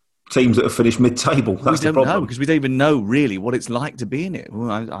of teams that have finished mid-table. That's the problem. Know, because we don't even know really what it's like to be in it.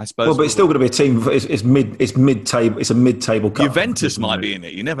 Well, I suppose. Well, but it's still going to be a team. It's mid-table. It's a mid-table cup. Juventus might be in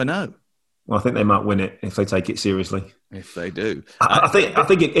it. You never know. Well, I think they might win it if they take it seriously. If they do, I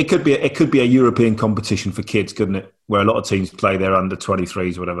think it could be a European competition for kids, couldn't it? Where a lot of teams play their under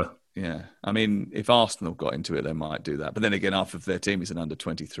 23s, or whatever. Yeah, I mean, if Arsenal got into it, they might do that. But then again, half of their team is an under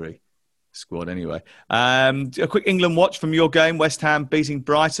 23 squad anyway. A quick England watch from your game: West Ham beating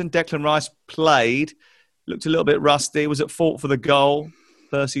Brighton. Declan Rice played, looked a little bit rusty. Was at fault for the goal.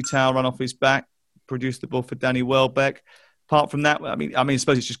 Percy Tau ran off his back, produced the ball for Danny Welbeck. Apart from that, I mean, I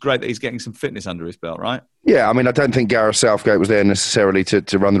suppose it's just great that he's getting some fitness under his belt, right? Yeah, I mean, I don't think Gareth Southgate was there necessarily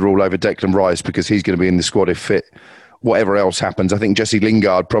to run the rule over Declan Rice because he's going to be in the squad if fit. Whatever else happens, I think Jesse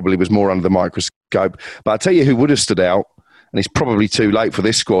Lingard probably was more under the microscope. But I'll tell you who would have stood out, and it's probably too late for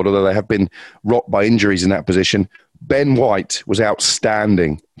this squad, although they have been rocked by injuries in that position. Ben White was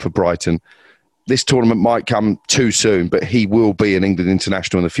outstanding for Brighton. This tournament might come too soon, but he will be an England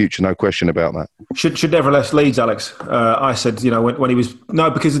international in the future, no question about that. Should never left Leeds, Alex. I said, when he was... No,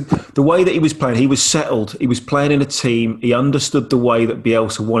 because the way that he was playing, he was settled. He was playing in a team. He understood the way that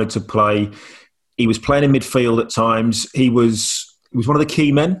Bielsa wanted to play. He was playing in midfield at times. He was one of the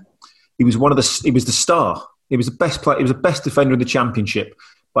key men. He was the star. He was the best player. He was the best defender in the Championship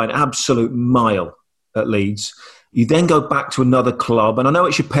by an absolute mile at Leeds. You then go back to another club, and I know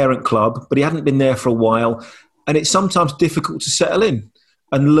it's your parent club, but he hadn't been there for a while, and it's sometimes difficult to settle in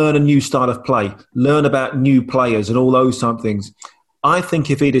and learn a new style of play, learn about new players and all those type of things. I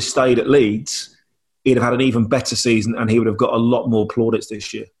think if he'd have stayed at Leeds, he'd have had an even better season, and he would have got a lot more plaudits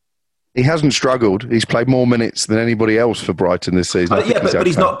this year. He hasn't struggled. He's played more minutes than anybody else for Brighton this season.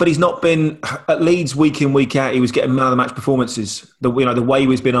 But he's not been at Leeds week in, week out. He was getting man of the match performances. The way he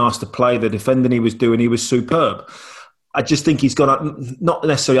was being asked to play, the defending he was doing, he was superb. I just think he's gone up, not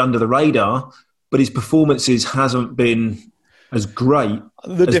necessarily under the radar, but his performances hasn't been as great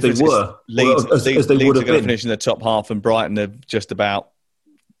as they were. Leeds would have been. Finishing the top half, and Brighton have just about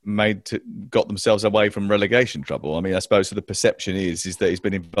got themselves away from relegation trouble. I mean, I suppose the perception is that he's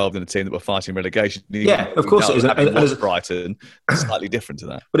been involved in a team that were fighting relegation. Yeah, of course it is. And as Brighton, it's slightly different to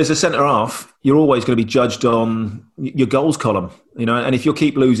that. But as a centre half, you're always going to be judged on your goals column, and if you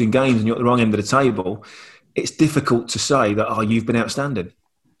keep losing games and you're at the wrong end of the table, it's difficult to say that, you've been outstanding.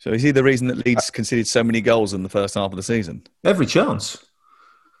 So is he the reason that Leeds conceded so many goals in the first half of the season? Every chance.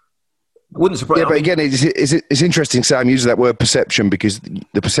 Wouldn't surprise. Yeah, but again, it's interesting Sam uses that word perception, because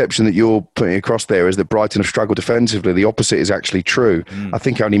the perception that you're putting across there is that Brighton have struggled defensively. The opposite is actually true. I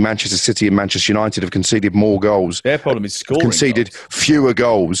think only Manchester City and Manchester United have conceded more goals. Their problem is scoring. Conceded fewer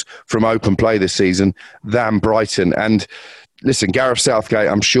goals from open play this season than Brighton. And listen, Gareth Southgate,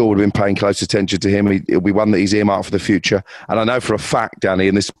 I'm sure, would have been paying close attention to him. It'll be one that he's earmarked for the future. And I know for a fact, Danny,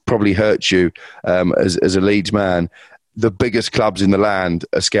 and this probably hurts you as a Leeds man, the biggest clubs in the land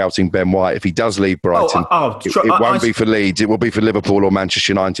are scouting Ben White. If he does leave Brighton, it won't be for Leeds. It will be for Liverpool or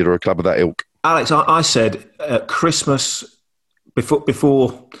Manchester United or a club of that ilk. Alex, I said at Christmas before the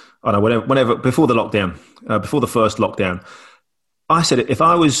lockdown, before the first lockdown, I said if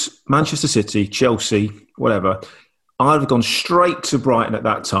I was Manchester City, Chelsea, whatever, I'd have gone straight to Brighton at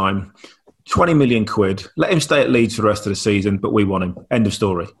that time. 20 million quid. Let him stay at Leeds for the rest of the season, but we want him. End of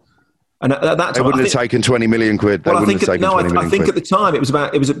story. And at that time, they wouldn't have taken 20 million quid. I think at the time it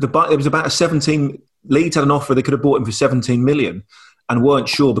was about a 17. Leeds had an offer they could have bought him for 17 million, and weren't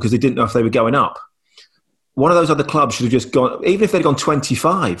sure because they didn't know if they were going up. One of those other clubs should have just gone, even if they'd gone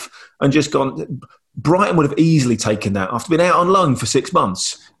 25 and just gone. Brighton would have easily taken that after being out on loan for 6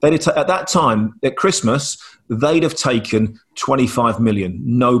 months. At that time at Christmas, they'd have taken 25 million,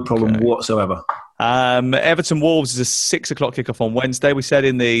 no problem whatsoever. Everton Wolves is a 6 o'clock kickoff on Wednesday. We said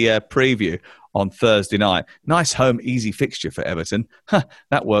in the preview on Thursday night, nice home, easy fixture for Everton.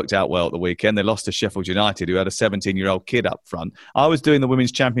 That worked out well at the weekend. They lost to Sheffield United, who had a 17-year-old kid up front. I was doing the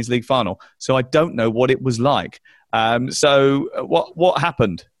Women's Champions League final, so I don't know what it was like. So what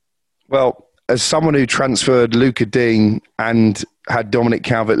happened? Well, as someone who transferred Luca Dean and had Dominic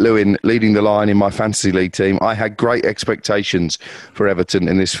Calvert-Lewin leading the line in my fantasy league team, I had great expectations for Everton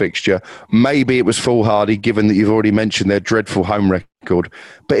in this fixture. Maybe it was foolhardy, given that you've already mentioned their dreadful home record.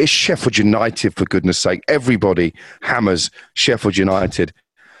 But it's Sheffield United, for goodness sake. Everybody hammers Sheffield United.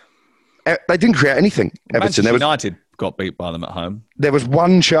 They didn't create anything, Everton. Manchester United got beat by them at home. There was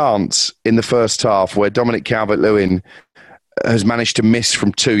one chance in the first half where Dominic Calvert-Lewin has managed to miss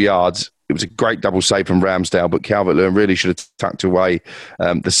from 2 yards. It was a great double save from Ramsdale, but Calvert-Lewin really should have tucked away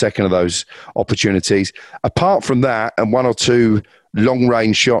the second of those opportunities. Apart from that, and one or two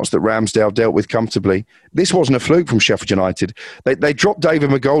long-range shots that Ramsdale dealt with comfortably, this wasn't a fluke from Sheffield United. They dropped David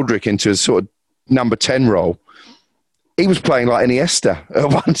McGoldrick into a sort of number 10 role. He was playing like Iniesta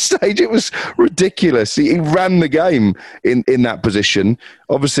at one stage. It was ridiculous. He ran the game in that position.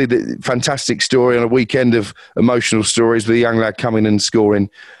 Obviously, the fantastic story on a weekend of emotional stories with a young lad coming and scoring.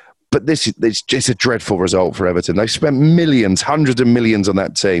 But it's just a dreadful result for Everton. They've spent millions, hundreds of millions on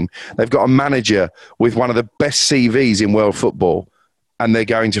that team. They've got a manager with one of the best CVs in world football, and they're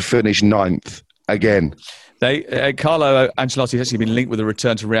going to finish 9th again. Carlo Ancelotti has actually been linked with a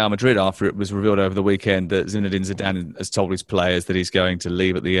return to Real Madrid after it was revealed over the weekend that Zinedine Zidane has told his players that he's going to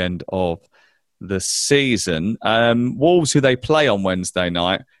leave at the end of the season. Wolves, who they play on Wednesday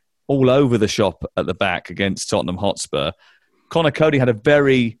night, all over the shop at the back against Tottenham Hotspur. Conor Coady had a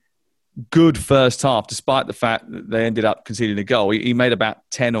very good first half, despite the fact that they ended up conceding a goal. He made about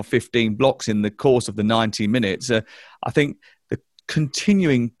 10 or 15 blocks in the course of the 90 minutes. I think the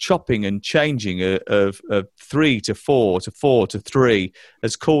continuing chopping and changing of 3 to 4 to 4 to 3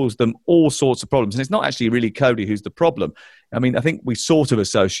 has caused them all sorts of problems. And it's not actually really Coady who's the problem. I mean, I think we sort of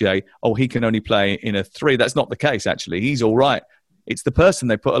associate, he can only play in a 3. That's not the case, actually. He's all right. It's the person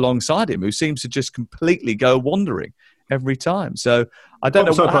they put alongside him who seems to just completely go wandering every time. So I don't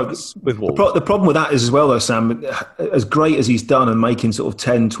know what happens with Wolves. The problem with that is as well, though, Sam, as great as he's done and making sort of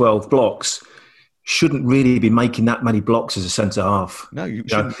 10, 12 blocks, shouldn't really be making that many blocks as a centre-half. No, you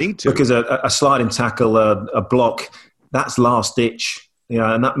shouldn't need to. Because a sliding tackle, a block, that's last ditch.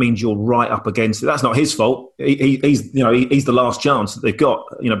 And that means you're right up against it. That's not his fault. He's the last chance that they've got,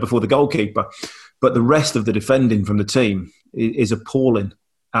 before the goalkeeper. But the rest of the defending from the team is appalling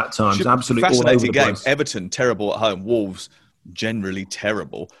at times. Absolutely fascinating game. Everton terrible at home. Wolves generally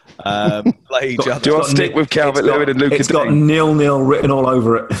terrible. Play each other. Do you want to stick with Calvert-Lewin and Luca Dean? It's got 0-0 written all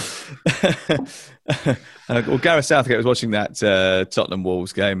over it. Well, Gareth Southgate was watching that Tottenham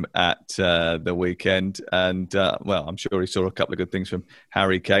Wolves game at the weekend, and I'm sure he saw a couple of good things from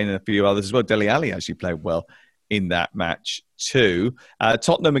Harry Kane and a few others as well. Dele Alli actually played well in that match too.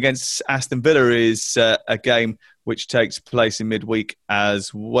 Tottenham against Aston Villa is a game which takes place in midweek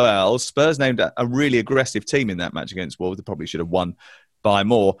as well. Spurs named a really aggressive team in that match against Wolves. They probably should have won by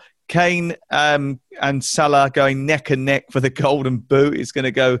more. Kane and Salah going neck and neck for the Golden Boot. It's going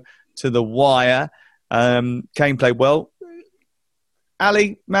to go to the wire. Kane played well.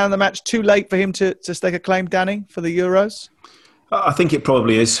 Ali, man of the match, too late for him to stake a claim, Danny, for the Euros? I think it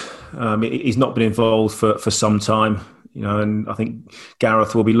probably is. He's not been involved for some time. And I think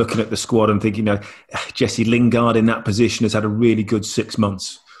Gareth will be looking at the squad and thinking, Jesse Lingard in that position has had a really good 6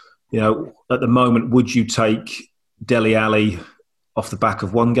 months. At the moment, would you take Dele Alli off the back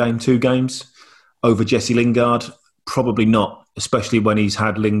of 1 game, 2 games over Jesse Lingard? Probably not, especially when he's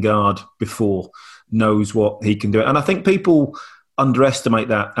had Lingard before, knows what he can do. And I think people underestimate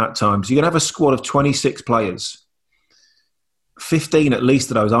that at times. You're going to have a squad of 26 players. 15 at least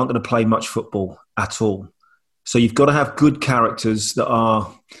of those aren't going to play much football at all. So you've got to have good characters that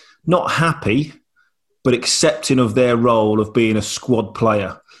are not happy, but accepting of their role of being a squad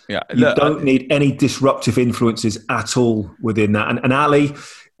player. Yeah, you don't need any disruptive influences at all within that. And Ali,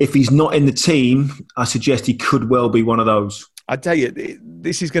 if he's not in the team, I suggest he could well be one of those. I tell you,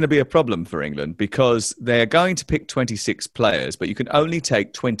 this is going to be a problem for England because they're going to pick 26 players, but you can only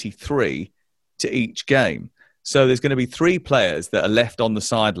take 23 to each game. So there's going to be 3 players that are left on the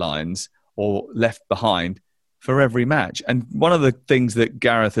sidelines or left behind for every match. And one of the things that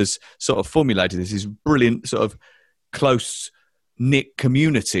Gareth has sort of formulated is this brilliant sort of close-knit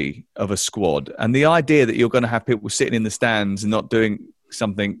community of a squad. And the idea that you're going to have people sitting in the stands and not doing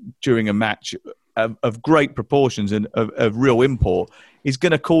something during a match of great proportions and of real import is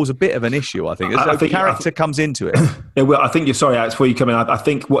going to cause a bit of an issue, I think. I think character comes into it. Yeah, well, I think you're sorry, Alex, before you come in. I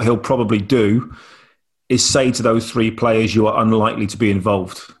think what he'll probably do is say to those 3 players, you are unlikely to be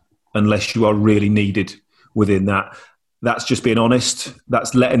involved unless you are really needed within that. That's just being honest.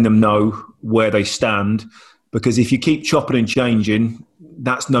 That's letting them know where they stand. Because if you keep chopping and changing,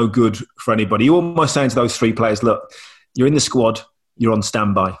 that's no good for anybody. You're almost saying to those 3 players, look, you're in the squad, you're on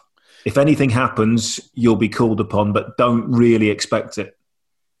standby. If anything happens, you'll be called upon, but don't really expect it.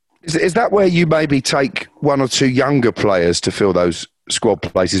 Is that where you maybe take 1 or 2 younger players to fill those squad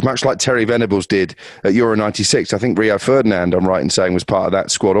places, much like Terry Venables did at Euro 96? I think Rio Ferdinand, I'm right in saying, was part of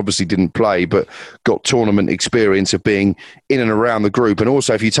that squad. Obviously didn't play, but got tournament experience of being in and around the group. And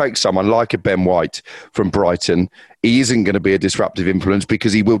also, if you take someone like a Ben White from Brighton, he isn't going to be a disruptive influence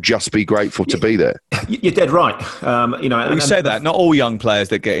because he will just be grateful to be there. You're dead right. You say that. Not all young players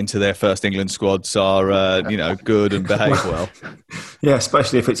that get into their first England squads are, good and behave well. Yeah,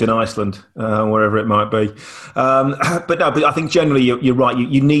 especially if it's in Iceland, wherever it might be. But I think generally you're right.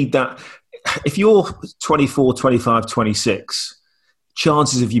 You need that. If you're 24, 25, 26,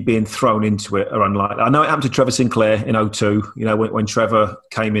 chances of you being thrown into it are unlikely. I know it happened to Trevor Sinclair in 2002, when Trevor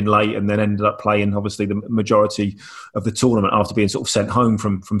came in late and then ended up playing, obviously, the majority of the tournament after being sort of sent home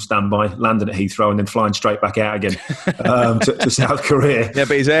from standby, landing at Heathrow and then flying straight back out again to South Korea. Yeah,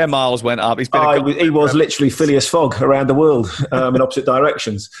 but his air miles went up. He was literally Phileas Fogg around the world in opposite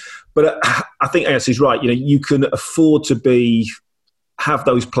directions. But I think Ernst is right. You can afford to have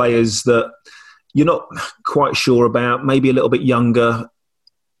those players that you're not quite sure about, maybe a little bit younger,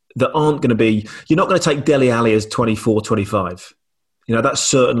 that aren't going to be... You're not going to take Dele Alli as 24, 25. That's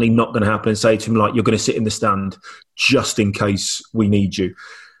certainly not going to happen and say to him, like, you're going to sit in the stand just in case we need you.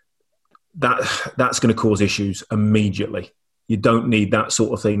 That's going to cause issues immediately. You don't need that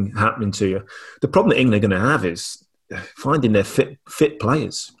sort of thing happening to you. The problem that England are going to have is finding their fit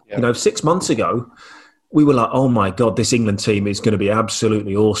players. Yeah. 6 months ago, we were like, oh my God, this England team is going to be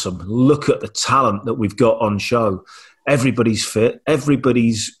absolutely awesome. Look at the talent that we've got on show. Everybody's fit.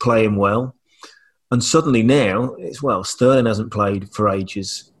 Everybody's playing well. And suddenly now, Sterling hasn't played for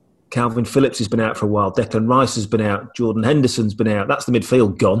ages. Calvin Phillips has been out for a while. Declan Rice has been out. Jordan Henderson's been out. That's the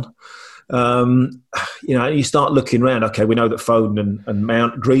midfield gone. You start looking around. Okay, we know that Foden and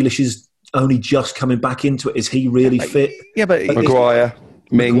Mount, Grealish is only just coming back into it. Is he really fit? Yeah, but Maguire.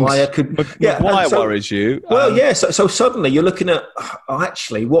 Maguire worries you. Well, So suddenly you're looking at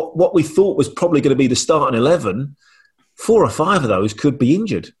actually what we thought was probably going to be the starting 11. 4 or 5 of those could be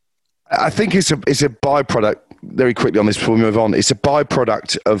injured. I think it's a byproduct. Very quickly on this before we move on, it's a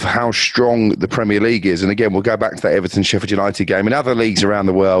byproduct of how strong the Premier League is. And again, we'll go back to that Everton-Sheffield United game. In other leagues around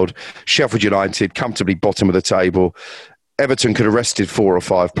the world, Sheffield United comfortably bottom of the table. Everton could have rested 4 or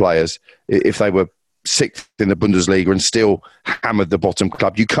 5 players if they were 6th in the Bundesliga and still hammered the bottom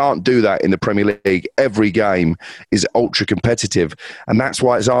club. You can't do that in the Premier League. Every game is ultra competitive, and that's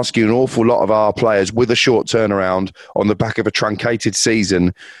why it's asking an awful lot of our players with a short turnaround on the back of a truncated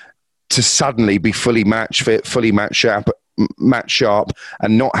season to suddenly be fully match fit, fully match sharp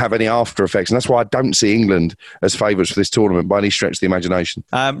and not have any after effects. And that's why I don't see England as favourites for this tournament by any stretch of the imagination.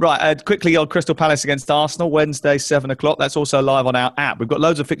 Quickly on Crystal Palace against Arsenal, Wednesday, 7:00. That's also live on our app. We've got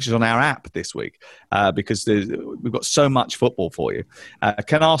loads of fixtures on our app this week because we've got so much football for you.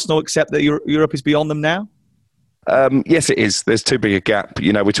 Can Arsenal accept that Europe is beyond them now? Yes, it is. There's too big a gap.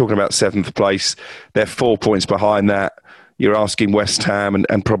 We're talking about 7th place. They're 4 points behind that. You're asking West Ham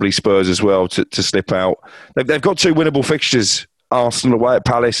and probably Spurs as well to slip out. They've got 2 winnable fixtures, Arsenal away at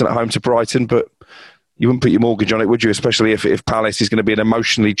Palace and at home to Brighton, but you wouldn't put your mortgage on it, would you? Especially if Palace is going to be an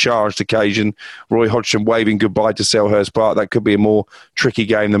emotionally charged occasion. Roy Hodgson waving goodbye to Selhurst Park. That could be a more tricky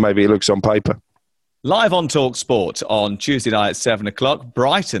game than maybe it looks on paper. Live on Talk Sport on Tuesday night at 7:00.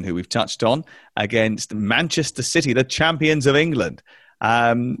 Brighton, who we've touched on, against Manchester City, the champions of England.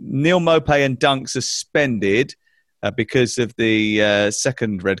 Neil Maupay and Dunk suspended because of the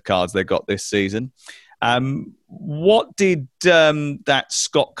second red cards they got this season. What did that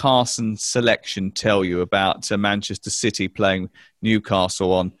Scott Carson selection tell you about Manchester City playing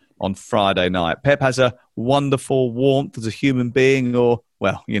Newcastle on Friday night? Pep has a wonderful warmth as a human being, or,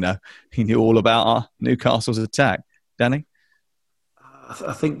 well, he knew all about Newcastle's attack. Danny?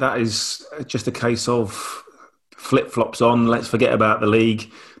 I think that is just a case of flip-flops on. Let's forget about the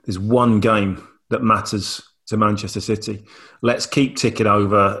league. There's one game that matters to Manchester City. Let's keep ticking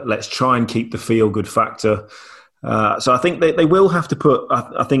over. Let's try and keep the feel-good factor. So I think they will have to put...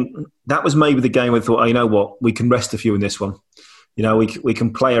 I think that was maybe the game where they thought, oh, you know what, we can rest a few in this one. We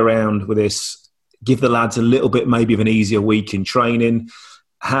can play around with this, give the lads a little bit maybe of an easier week in training,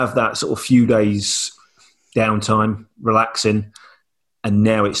 have that sort of few days downtime, relaxing, and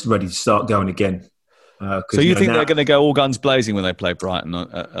now it's ready to start going again. So you think they're going to go all guns blazing when they play Brighton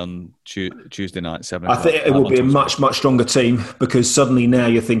on Tuesday night, 7 o'clock? I think it will be a much, much stronger team, because suddenly now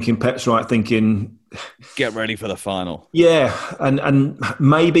you're thinking, Pep's right, thinking... Get ready for the final. Yeah, and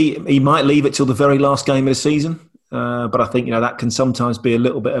maybe he might leave it till the very last game of the season. But I think, that can sometimes be a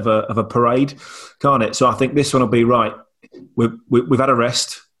little bit of a parade, can't it? So I think this one will be right. We've had a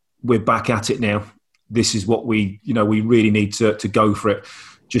rest. We're back at it now. This is what we really need to go for it.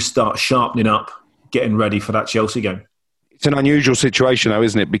 Just start sharpening up, getting ready for that Chelsea game. It's an unusual situation, though,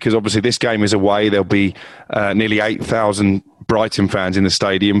 isn't it? Because obviously this game is away. There'll be nearly 8,000 Brighton fans in the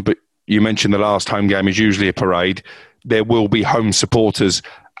stadium. But you mentioned the last home game is usually a parade. There will be home supporters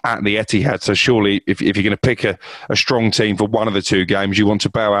at the Etihad. So surely if you're going to pick a strong team for one of the two games, you want to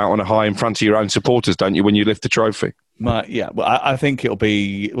bow out on a high in front of your own supporters, don't you, when you lift the trophy? Yeah, well, I think it'll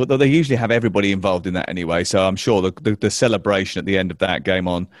be... Well, they usually have everybody involved in that anyway, so I'm sure the celebration at the end of that game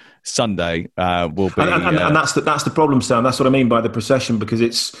on Sunday will be... And that's the problem, Sam. That's what I mean by the procession, because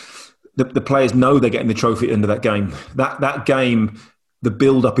it's... The players know they're getting the trophy at the end of that game. That game, the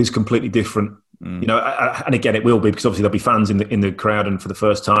build-up is completely different. And again, it will be, because obviously there'll be fans in the crowd and for the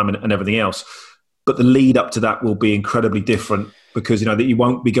first time and everything else. But the lead up to that will be incredibly different, because that you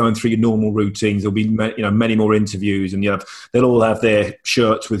won't be going through your normal routines. There'll be many more interviews, and they'll all have their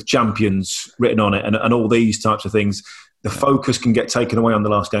shirts with champions written on it, and all these types of things. The focus can get taken away on the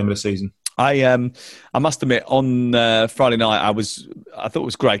last game of the season. I must admit, on Friday night, I thought it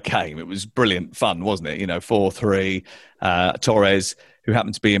was a great game. It was brilliant fun, wasn't it? 4-3. Torres, who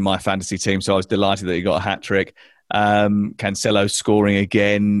happened to be in my fantasy team, so I was delighted that he got a hat-trick. Cancelo scoring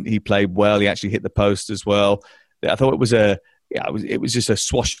again. He played well. He actually hit the post as well. I thought it was just a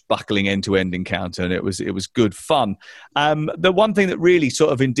swashbuckling end-to-end encounter, and it was good fun. The one thing that really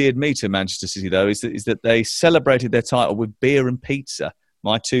sort of endeared me to Manchester City, though, is that they celebrated their title with beer and pizza,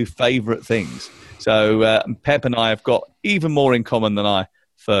 my two favourite things. So Pep and I have got even more in common than I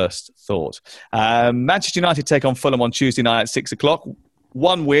first thought. Manchester United take on Fulham on Tuesday night at 6 o'clock.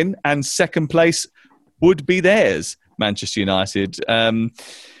 One win and second place would be theirs, Manchester United.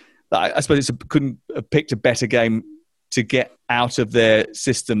 I suppose couldn't have picked a better game to get out of their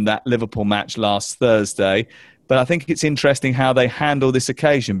system, that Liverpool match last Thursday. But I think it's interesting how they handle this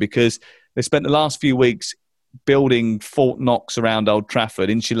occasion, because they spent the last few weeks building Fort Knox around Old Trafford,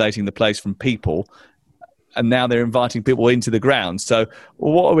 insulating the place from people, and now they're inviting people into the ground. So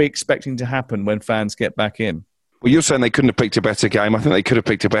what are we expecting to happen when fans get back in? Well, you're saying they couldn't have picked a better game. I think they could have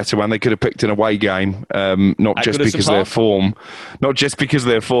picked a better one. They could have picked an away game, not just because of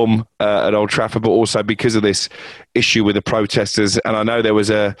their form at Old Trafford, but also because of this issue with the protesters. And I know there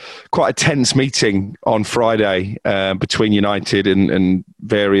was quite a tense meeting on Friday between United and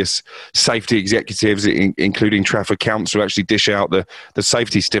various safety executives, including Trafford Council, actually dish out the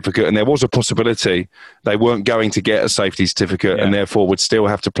safety certificate. And there was a possibility they weren't going to get a safety certificate and therefore would still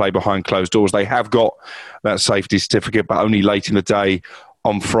have to play behind closed doors. They have got that safety certificate, but only late in the day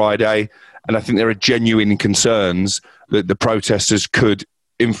on Friday. And I think there are genuine concerns that the protesters could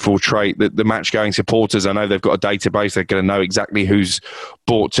infiltrate the match-going supporters. I know they've got a database. They're going to know exactly who's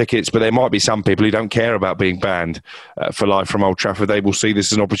bought tickets, but there might be some people who don't care about being banned for life from Old Trafford. They will see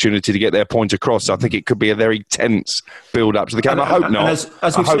this as an opportunity to get their point across. So I think it could be a very tense build-up to the game. I hope not.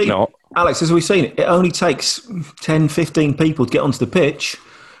 As we've seen, Alex, as we've seen, it only takes 10, 15 people to get onto the pitch.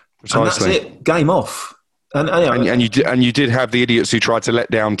 Precisely. And that's it. Game off. And you did have the idiots who tried to let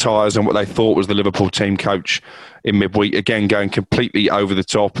down tyres on what they thought was the Liverpool team coach in midweek, again going completely over the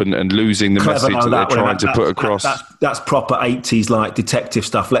top and losing the message that they're trying to put across. That's proper 80s like detective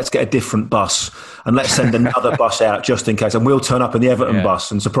stuff. Let's get a different bus and let's send another bus out just in case, and we'll turn up in the Everton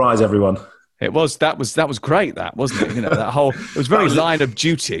bus and surprise everyone. That was great, that wasn't it? That whole, it was very line of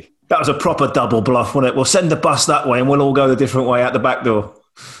duty. That was a proper double bluff, wasn't it? We'll send the bus that way and we'll all go the different way out the back door.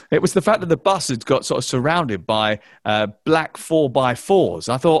 It was the fact that the bus had got sort of surrounded by black 4x4s.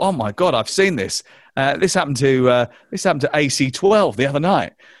 I thought, oh my God, I've seen this. This happened to AC12 the other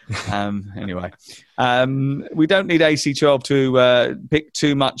night. Anyway, we don't need AC12 to pick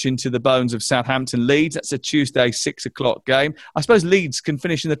too much into the bones of Southampton Leeds. That's a Tuesday 6 o'clock game. I suppose Leeds can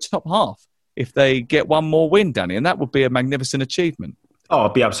finish in the top half if they get one more win, Danny, and that would be a magnificent achievement. Oh,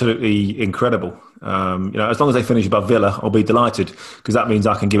 it'd be absolutely incredible. As long as they finish above Villa, I'll be delighted, because that means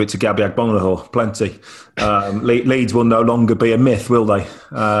I can give it to Gabby Agbonlahor plenty. Leeds will no longer be a myth, will they?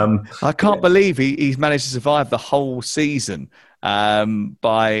 I can't believe he's managed to survive the whole season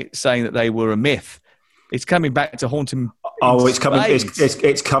by saying that they were a myth. It's coming back to haunt him. Oh, it's coming!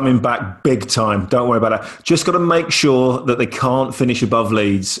 It's coming back big time. Don't worry about that. Just got to make sure that they can't finish above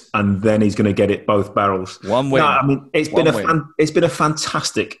Leeds, and then he's going to get it both barrels. One win. No, I mean it's been a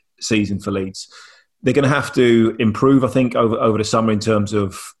fantastic season for Leeds. They're going to have to improve, I think, over the summer in terms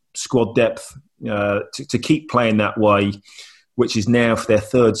of squad depth to keep playing that way, which is now for their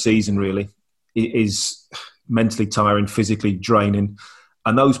third season. Really, it is mentally tiring, physically draining,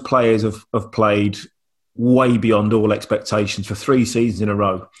 and those players have played way beyond all expectations for 3 seasons in a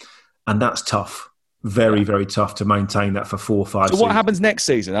row, and that's tough. Very, very tough to maintain that for 4 or 5 seasons. So what happens next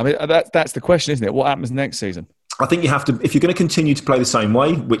season? I mean, that's the question, isn't it? What happens next season? I think you have to, if you're going to continue to play the same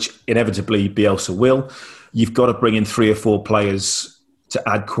way, which inevitably Bielsa will, you've got to bring in 3 or 4 players to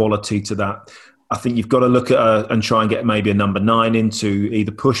add quality to that. I think you've got to look at and try and get maybe a number 9 in to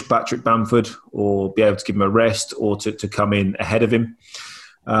either push Patrick Bamford or be able to give him a rest, or to come in ahead of him.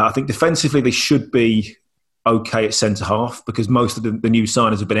 I think defensively they should be okay at centre-half, because most of the new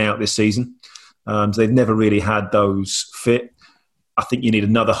signers have been out this season. So they've never really had those fit. I think you need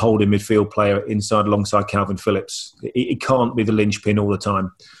another holding midfield player inside alongside Calvin Phillips. It can't be the linchpin all the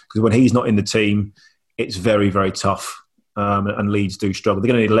time, because when he's not in the team, it's very, very tough, and Leeds do struggle.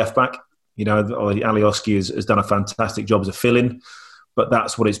 They're going to need a left-back. Alioski has done a fantastic job as a fill-in, but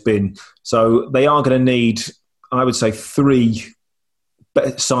that's what it's been. So they are going to need, I would say, 3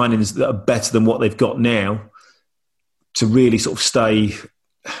 signings that are better than what they've got now to really sort of stay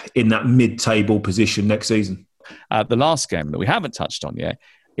in that mid-table position next season. The last game that we haven't touched on yet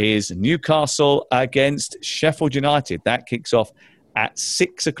is Newcastle against Sheffield United. That kicks off at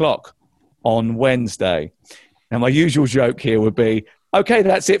 6 o'clock on Wednesday. Now, my usual joke here would be, okay,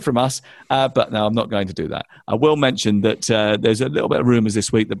 that's it from us. But no, I'm not going to do that. I will mention that there's a little bit of rumours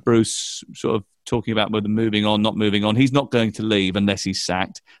this week that Bruce sort of talking about whether moving on, not moving on. He's not going to leave unless he's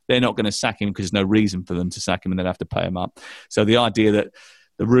sacked. They're not going to sack him because there's no reason for them to sack him, and they'd have to pay him up. So the idea that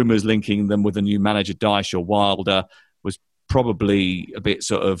the rumours linking them with a new manager, Dyche or Wilder, was probably a bit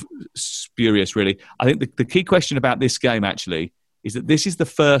sort of spurious, really. I think the key question about this game, actually, is that this is the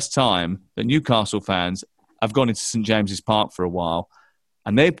first time that Newcastle fans have gone into St James's Park for a while,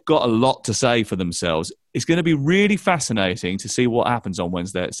 and they've got a lot to say for themselves. It's going to be really fascinating to see what happens on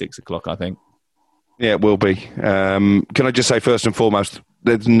Wednesday at 6 o'clock, I think. Yeah, it will be. Can I just say, first and foremost,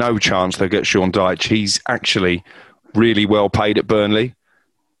 there's no chance they'll get Sean Dyche. He's actually really well paid at Burnley.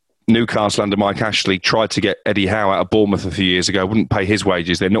 Newcastle under Mike Ashley tried to get Eddie Howe out of Bournemouth a few years ago, wouldn't pay his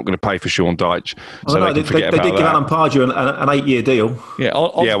wages. They're not going to pay for Sean Dyche. So they can forget about that. They did give Alan Pardew an 8-year deal. Yeah,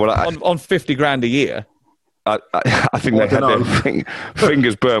 on 50 grand a year. I think they had their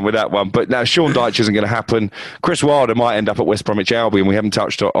fingers burnt with that one. But now Sean Dyche isn't going to happen. Chris Wilder might end up at West Bromwich Albion. We haven't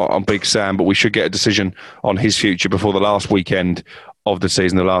touched on Big Sam, but we should get a decision on his future before the last weekend of the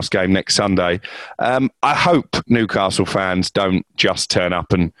season, the last game next Sunday. I hope Newcastle fans don't just turn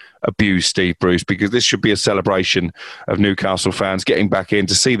up and abuse Steve Bruce, because this should be a celebration of Newcastle fans getting back in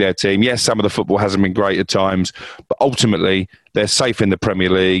to see their team. Yes, some of the football hasn't been great at times, but ultimately they're safe in the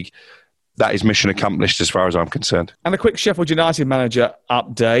Premier League. That is mission accomplished as far as I'm concerned. And a quick Sheffield United manager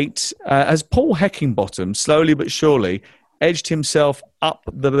update. As Paul Heckingbottom slowly but surely edged himself up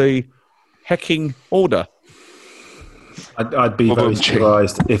the Hecking order. I'd be very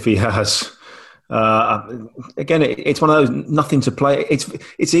surprised if he has. Again, it's one of those nothing to play.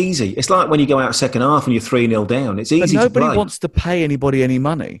 It's easy. It's like when you go out second half and you're 3-0 down. It's easy. But nobody to play. wants to pay anybody any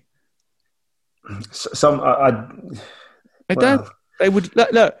money. They don't. They would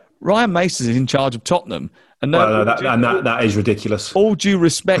look. Ryan Mason is in charge of Tottenham. And that is ridiculous. All due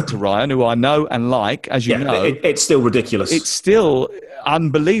respect to Ryan, who I know and like, as you know. It's still ridiculous. It's still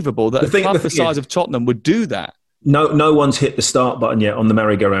unbelievable that a club the size of Tottenham would do that. No one's hit the start button yet on the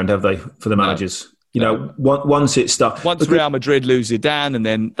merry-go-round, have they, for the managers? Once it starts... Once Real Madrid lose Zidane and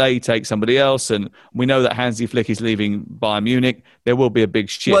then they take somebody else, and we know that Hansi Flick is leaving Bayern Munich, there will be a big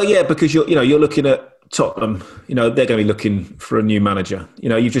shift. Well, yeah, because you're looking at Tottenham, they're going to be looking for a new manager.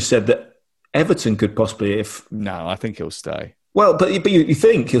 You've just said that Everton could possibly, No, I think he'll stay. Well, but you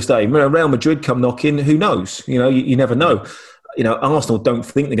think he'll stay. Real Madrid come knocking, who knows? You never know. Arsenal don't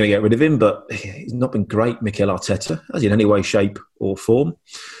think they're going to get rid of him, but he's not been great, Mikel Arteta, has he, in any way, shape or form.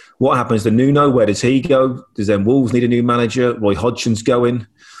 What happens to Nuno? Where does he go? Does then Wolves need a new manager? Roy Hodgson's going.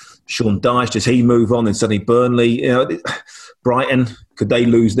 Sean Dyche, does he move on? Then suddenly Burnley, Brighton, could they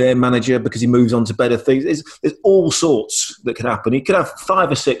lose their manager because he moves on to better things? There's all sorts that could happen. He could have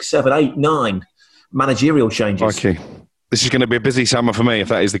 5 or 6, 7, 8, 9 managerial changes. Okay. This is going to be a busy summer for me if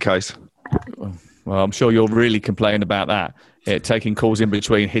that is the case. Well, I'm sure you'll really complain about that. Taking calls in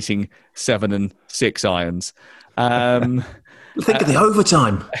between hitting 7 and 6 irons. Think of the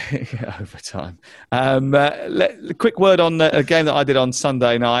overtime. Yeah, overtime. Quick word on a game that I did on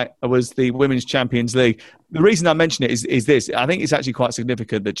Sunday night was the Women's Champions League. The reason I mention it is this. I think it's actually quite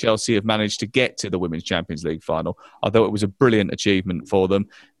significant that Chelsea have managed to get to the Women's Champions League final, although it was a brilliant achievement for them.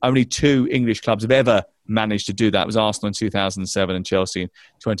 Only 2 English clubs have ever managed to do that. It was Arsenal in 2007 and Chelsea in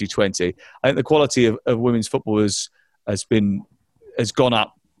 2020. I think the quality of women's football has gone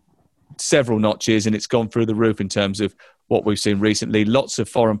up several notches, and it's gone through the roof in terms of what we've seen recently. Lots of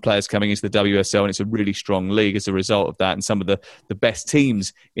foreign players coming into the WSL, and it's a really strong league as a result of that. And some of the best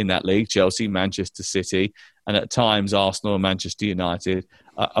teams in that league, Chelsea, Manchester City, and at times Arsenal and Manchester United,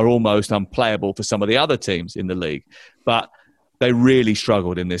 are almost unplayable for some of the other teams in the league. But they really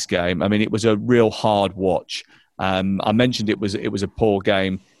struggled in this game. I mean, it was a real hard watch. I mentioned it was a poor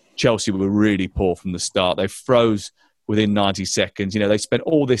game. Chelsea were really poor from the start. They froze within 90 seconds. They spent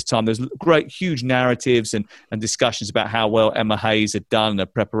all this time. There's great, huge narratives and discussions about how well Emma Hayes had done, her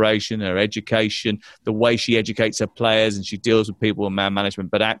preparation, her education, the way she educates her players and she deals with people and man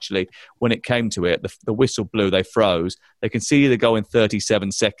management. But actually, when it came to it, the whistle blew, they froze. They conceded a goal in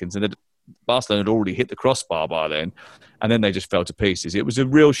 37 seconds, and Barcelona had already hit the crossbar by then, and then they just fell to pieces. It was a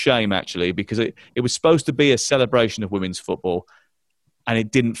real shame, actually, because it was supposed to be a celebration of women's football, and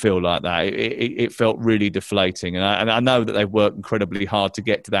it didn't feel like that. It felt really deflating. And I know that they've worked incredibly hard to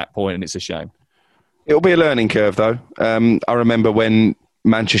get to that point, and it's a shame. It'll be a learning curve, though. I remember when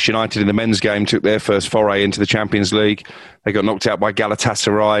Manchester United in the men's game took their first foray into the Champions League. They got knocked out by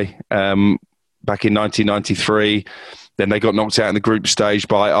Galatasaray back in 1993. Then they got knocked out in the group stage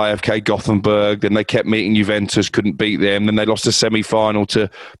by IFK Gothenburg. Then they kept meeting Juventus, couldn't beat them. Then they lost a semi-final to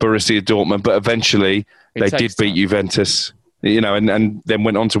Borussia Dortmund. But eventually, they did beat Juventus. And then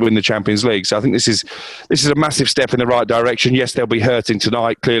went on to win the Champions League. So I think this is a massive step in the right direction. Yes, they'll be hurting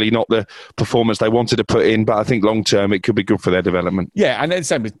tonight. Clearly not the performance they wanted to put in, but I think long term it could be good for their development. Yeah, and then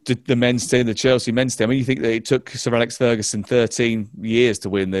same with the men's team, the Chelsea men's team. I mean, you think that it took Sir Alex Ferguson 13 years to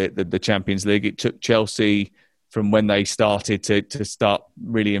win the Champions League. It took Chelsea from when they started to start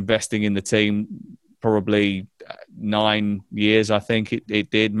really investing in the team, probably 9 years, I think it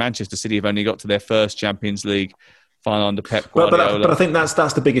did. Manchester City have only got to their first Champions League final under Pep Guardiola. But I think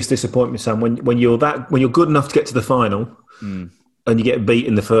that's the biggest disappointment, Sam. When you're good enough to get to the final and you get beat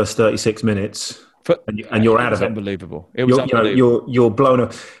in the first 36 minutes and you're out of it. Unbelievable. It was unbelievable. You're blown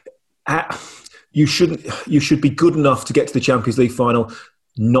up. You should be good enough to get to the Champions League final,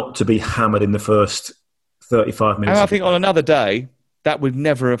 not to be hammered in the first 35 minutes. And I think on another day that would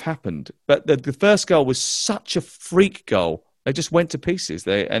never have happened. But the first goal was such a freak goal. They just went to pieces.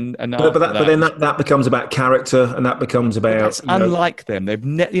 But then that becomes about character, and that becomes about. That's unlike them.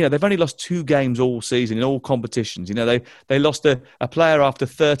 They've only lost 2 games all season in all competitions. They lost a player after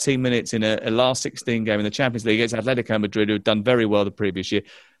 13 minutes in a last 16 game in the Champions League against Atletico Madrid, who had done very well the previous year,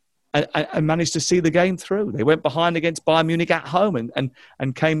 and managed to see the game through. They went behind against Bayern Munich at home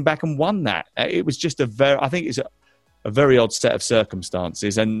and came back and won that. It was just I think it's a very odd set of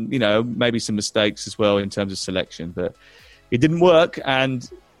circumstances, and maybe some mistakes as well in terms of selection, but. It didn't work, and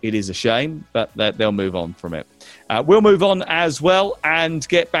it is a shame, but they'll move on from it. We'll move on as well and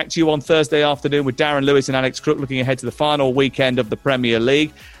get back to you on Thursday afternoon with Darren Lewis and Alex Crook looking ahead to the final weekend of the Premier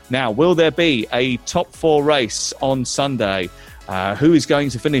League. Now, will there be a top 4 race on Sunday? Who is going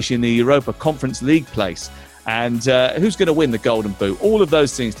to finish in the Europa Conference League place? And who's going to win the Golden Boot? All of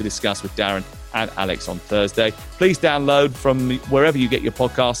those things to discuss with Darren and Alex on Thursday. Please download from wherever you get your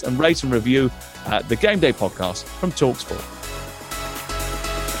podcasts and rate and review the Game Day podcast from TalkSport.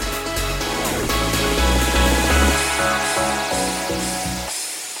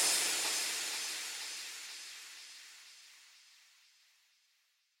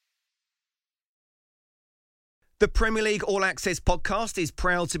 The Premier League All Access podcast is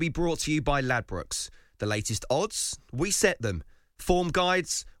proud to be brought to you by Ladbrokes. The latest odds, we set them. Form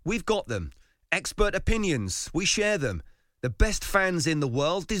guides, we've got them. Expert opinions, we share them. The best fans in the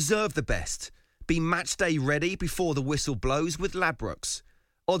world deserve the best. Be match day ready before the whistle blows with Ladbrokes.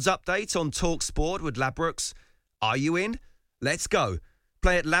 Odds update on TalkSport with Ladbrokes. Are you in? Let's go.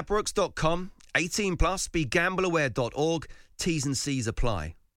 Play at ladbrokes.com. 18+, begambleaware.org. T's and C's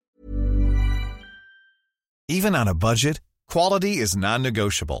apply. Even on a budget, quality is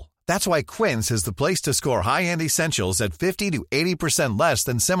non-negotiable. That's why Quince is the place to score high-end essentials at 50 to 80% less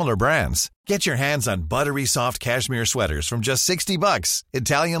than similar brands. Get your hands on buttery soft cashmere sweaters from just $60,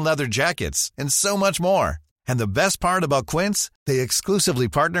 Italian leather jackets, and so much more. And the best part about Quince, they exclusively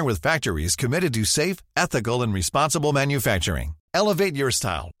partner with factories committed to safe, ethical, and responsible manufacturing. Elevate your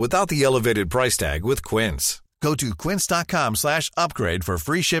style without the elevated price tag with Quince. Go to quince.com/upgrade for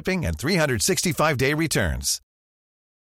free shipping and 365-day returns.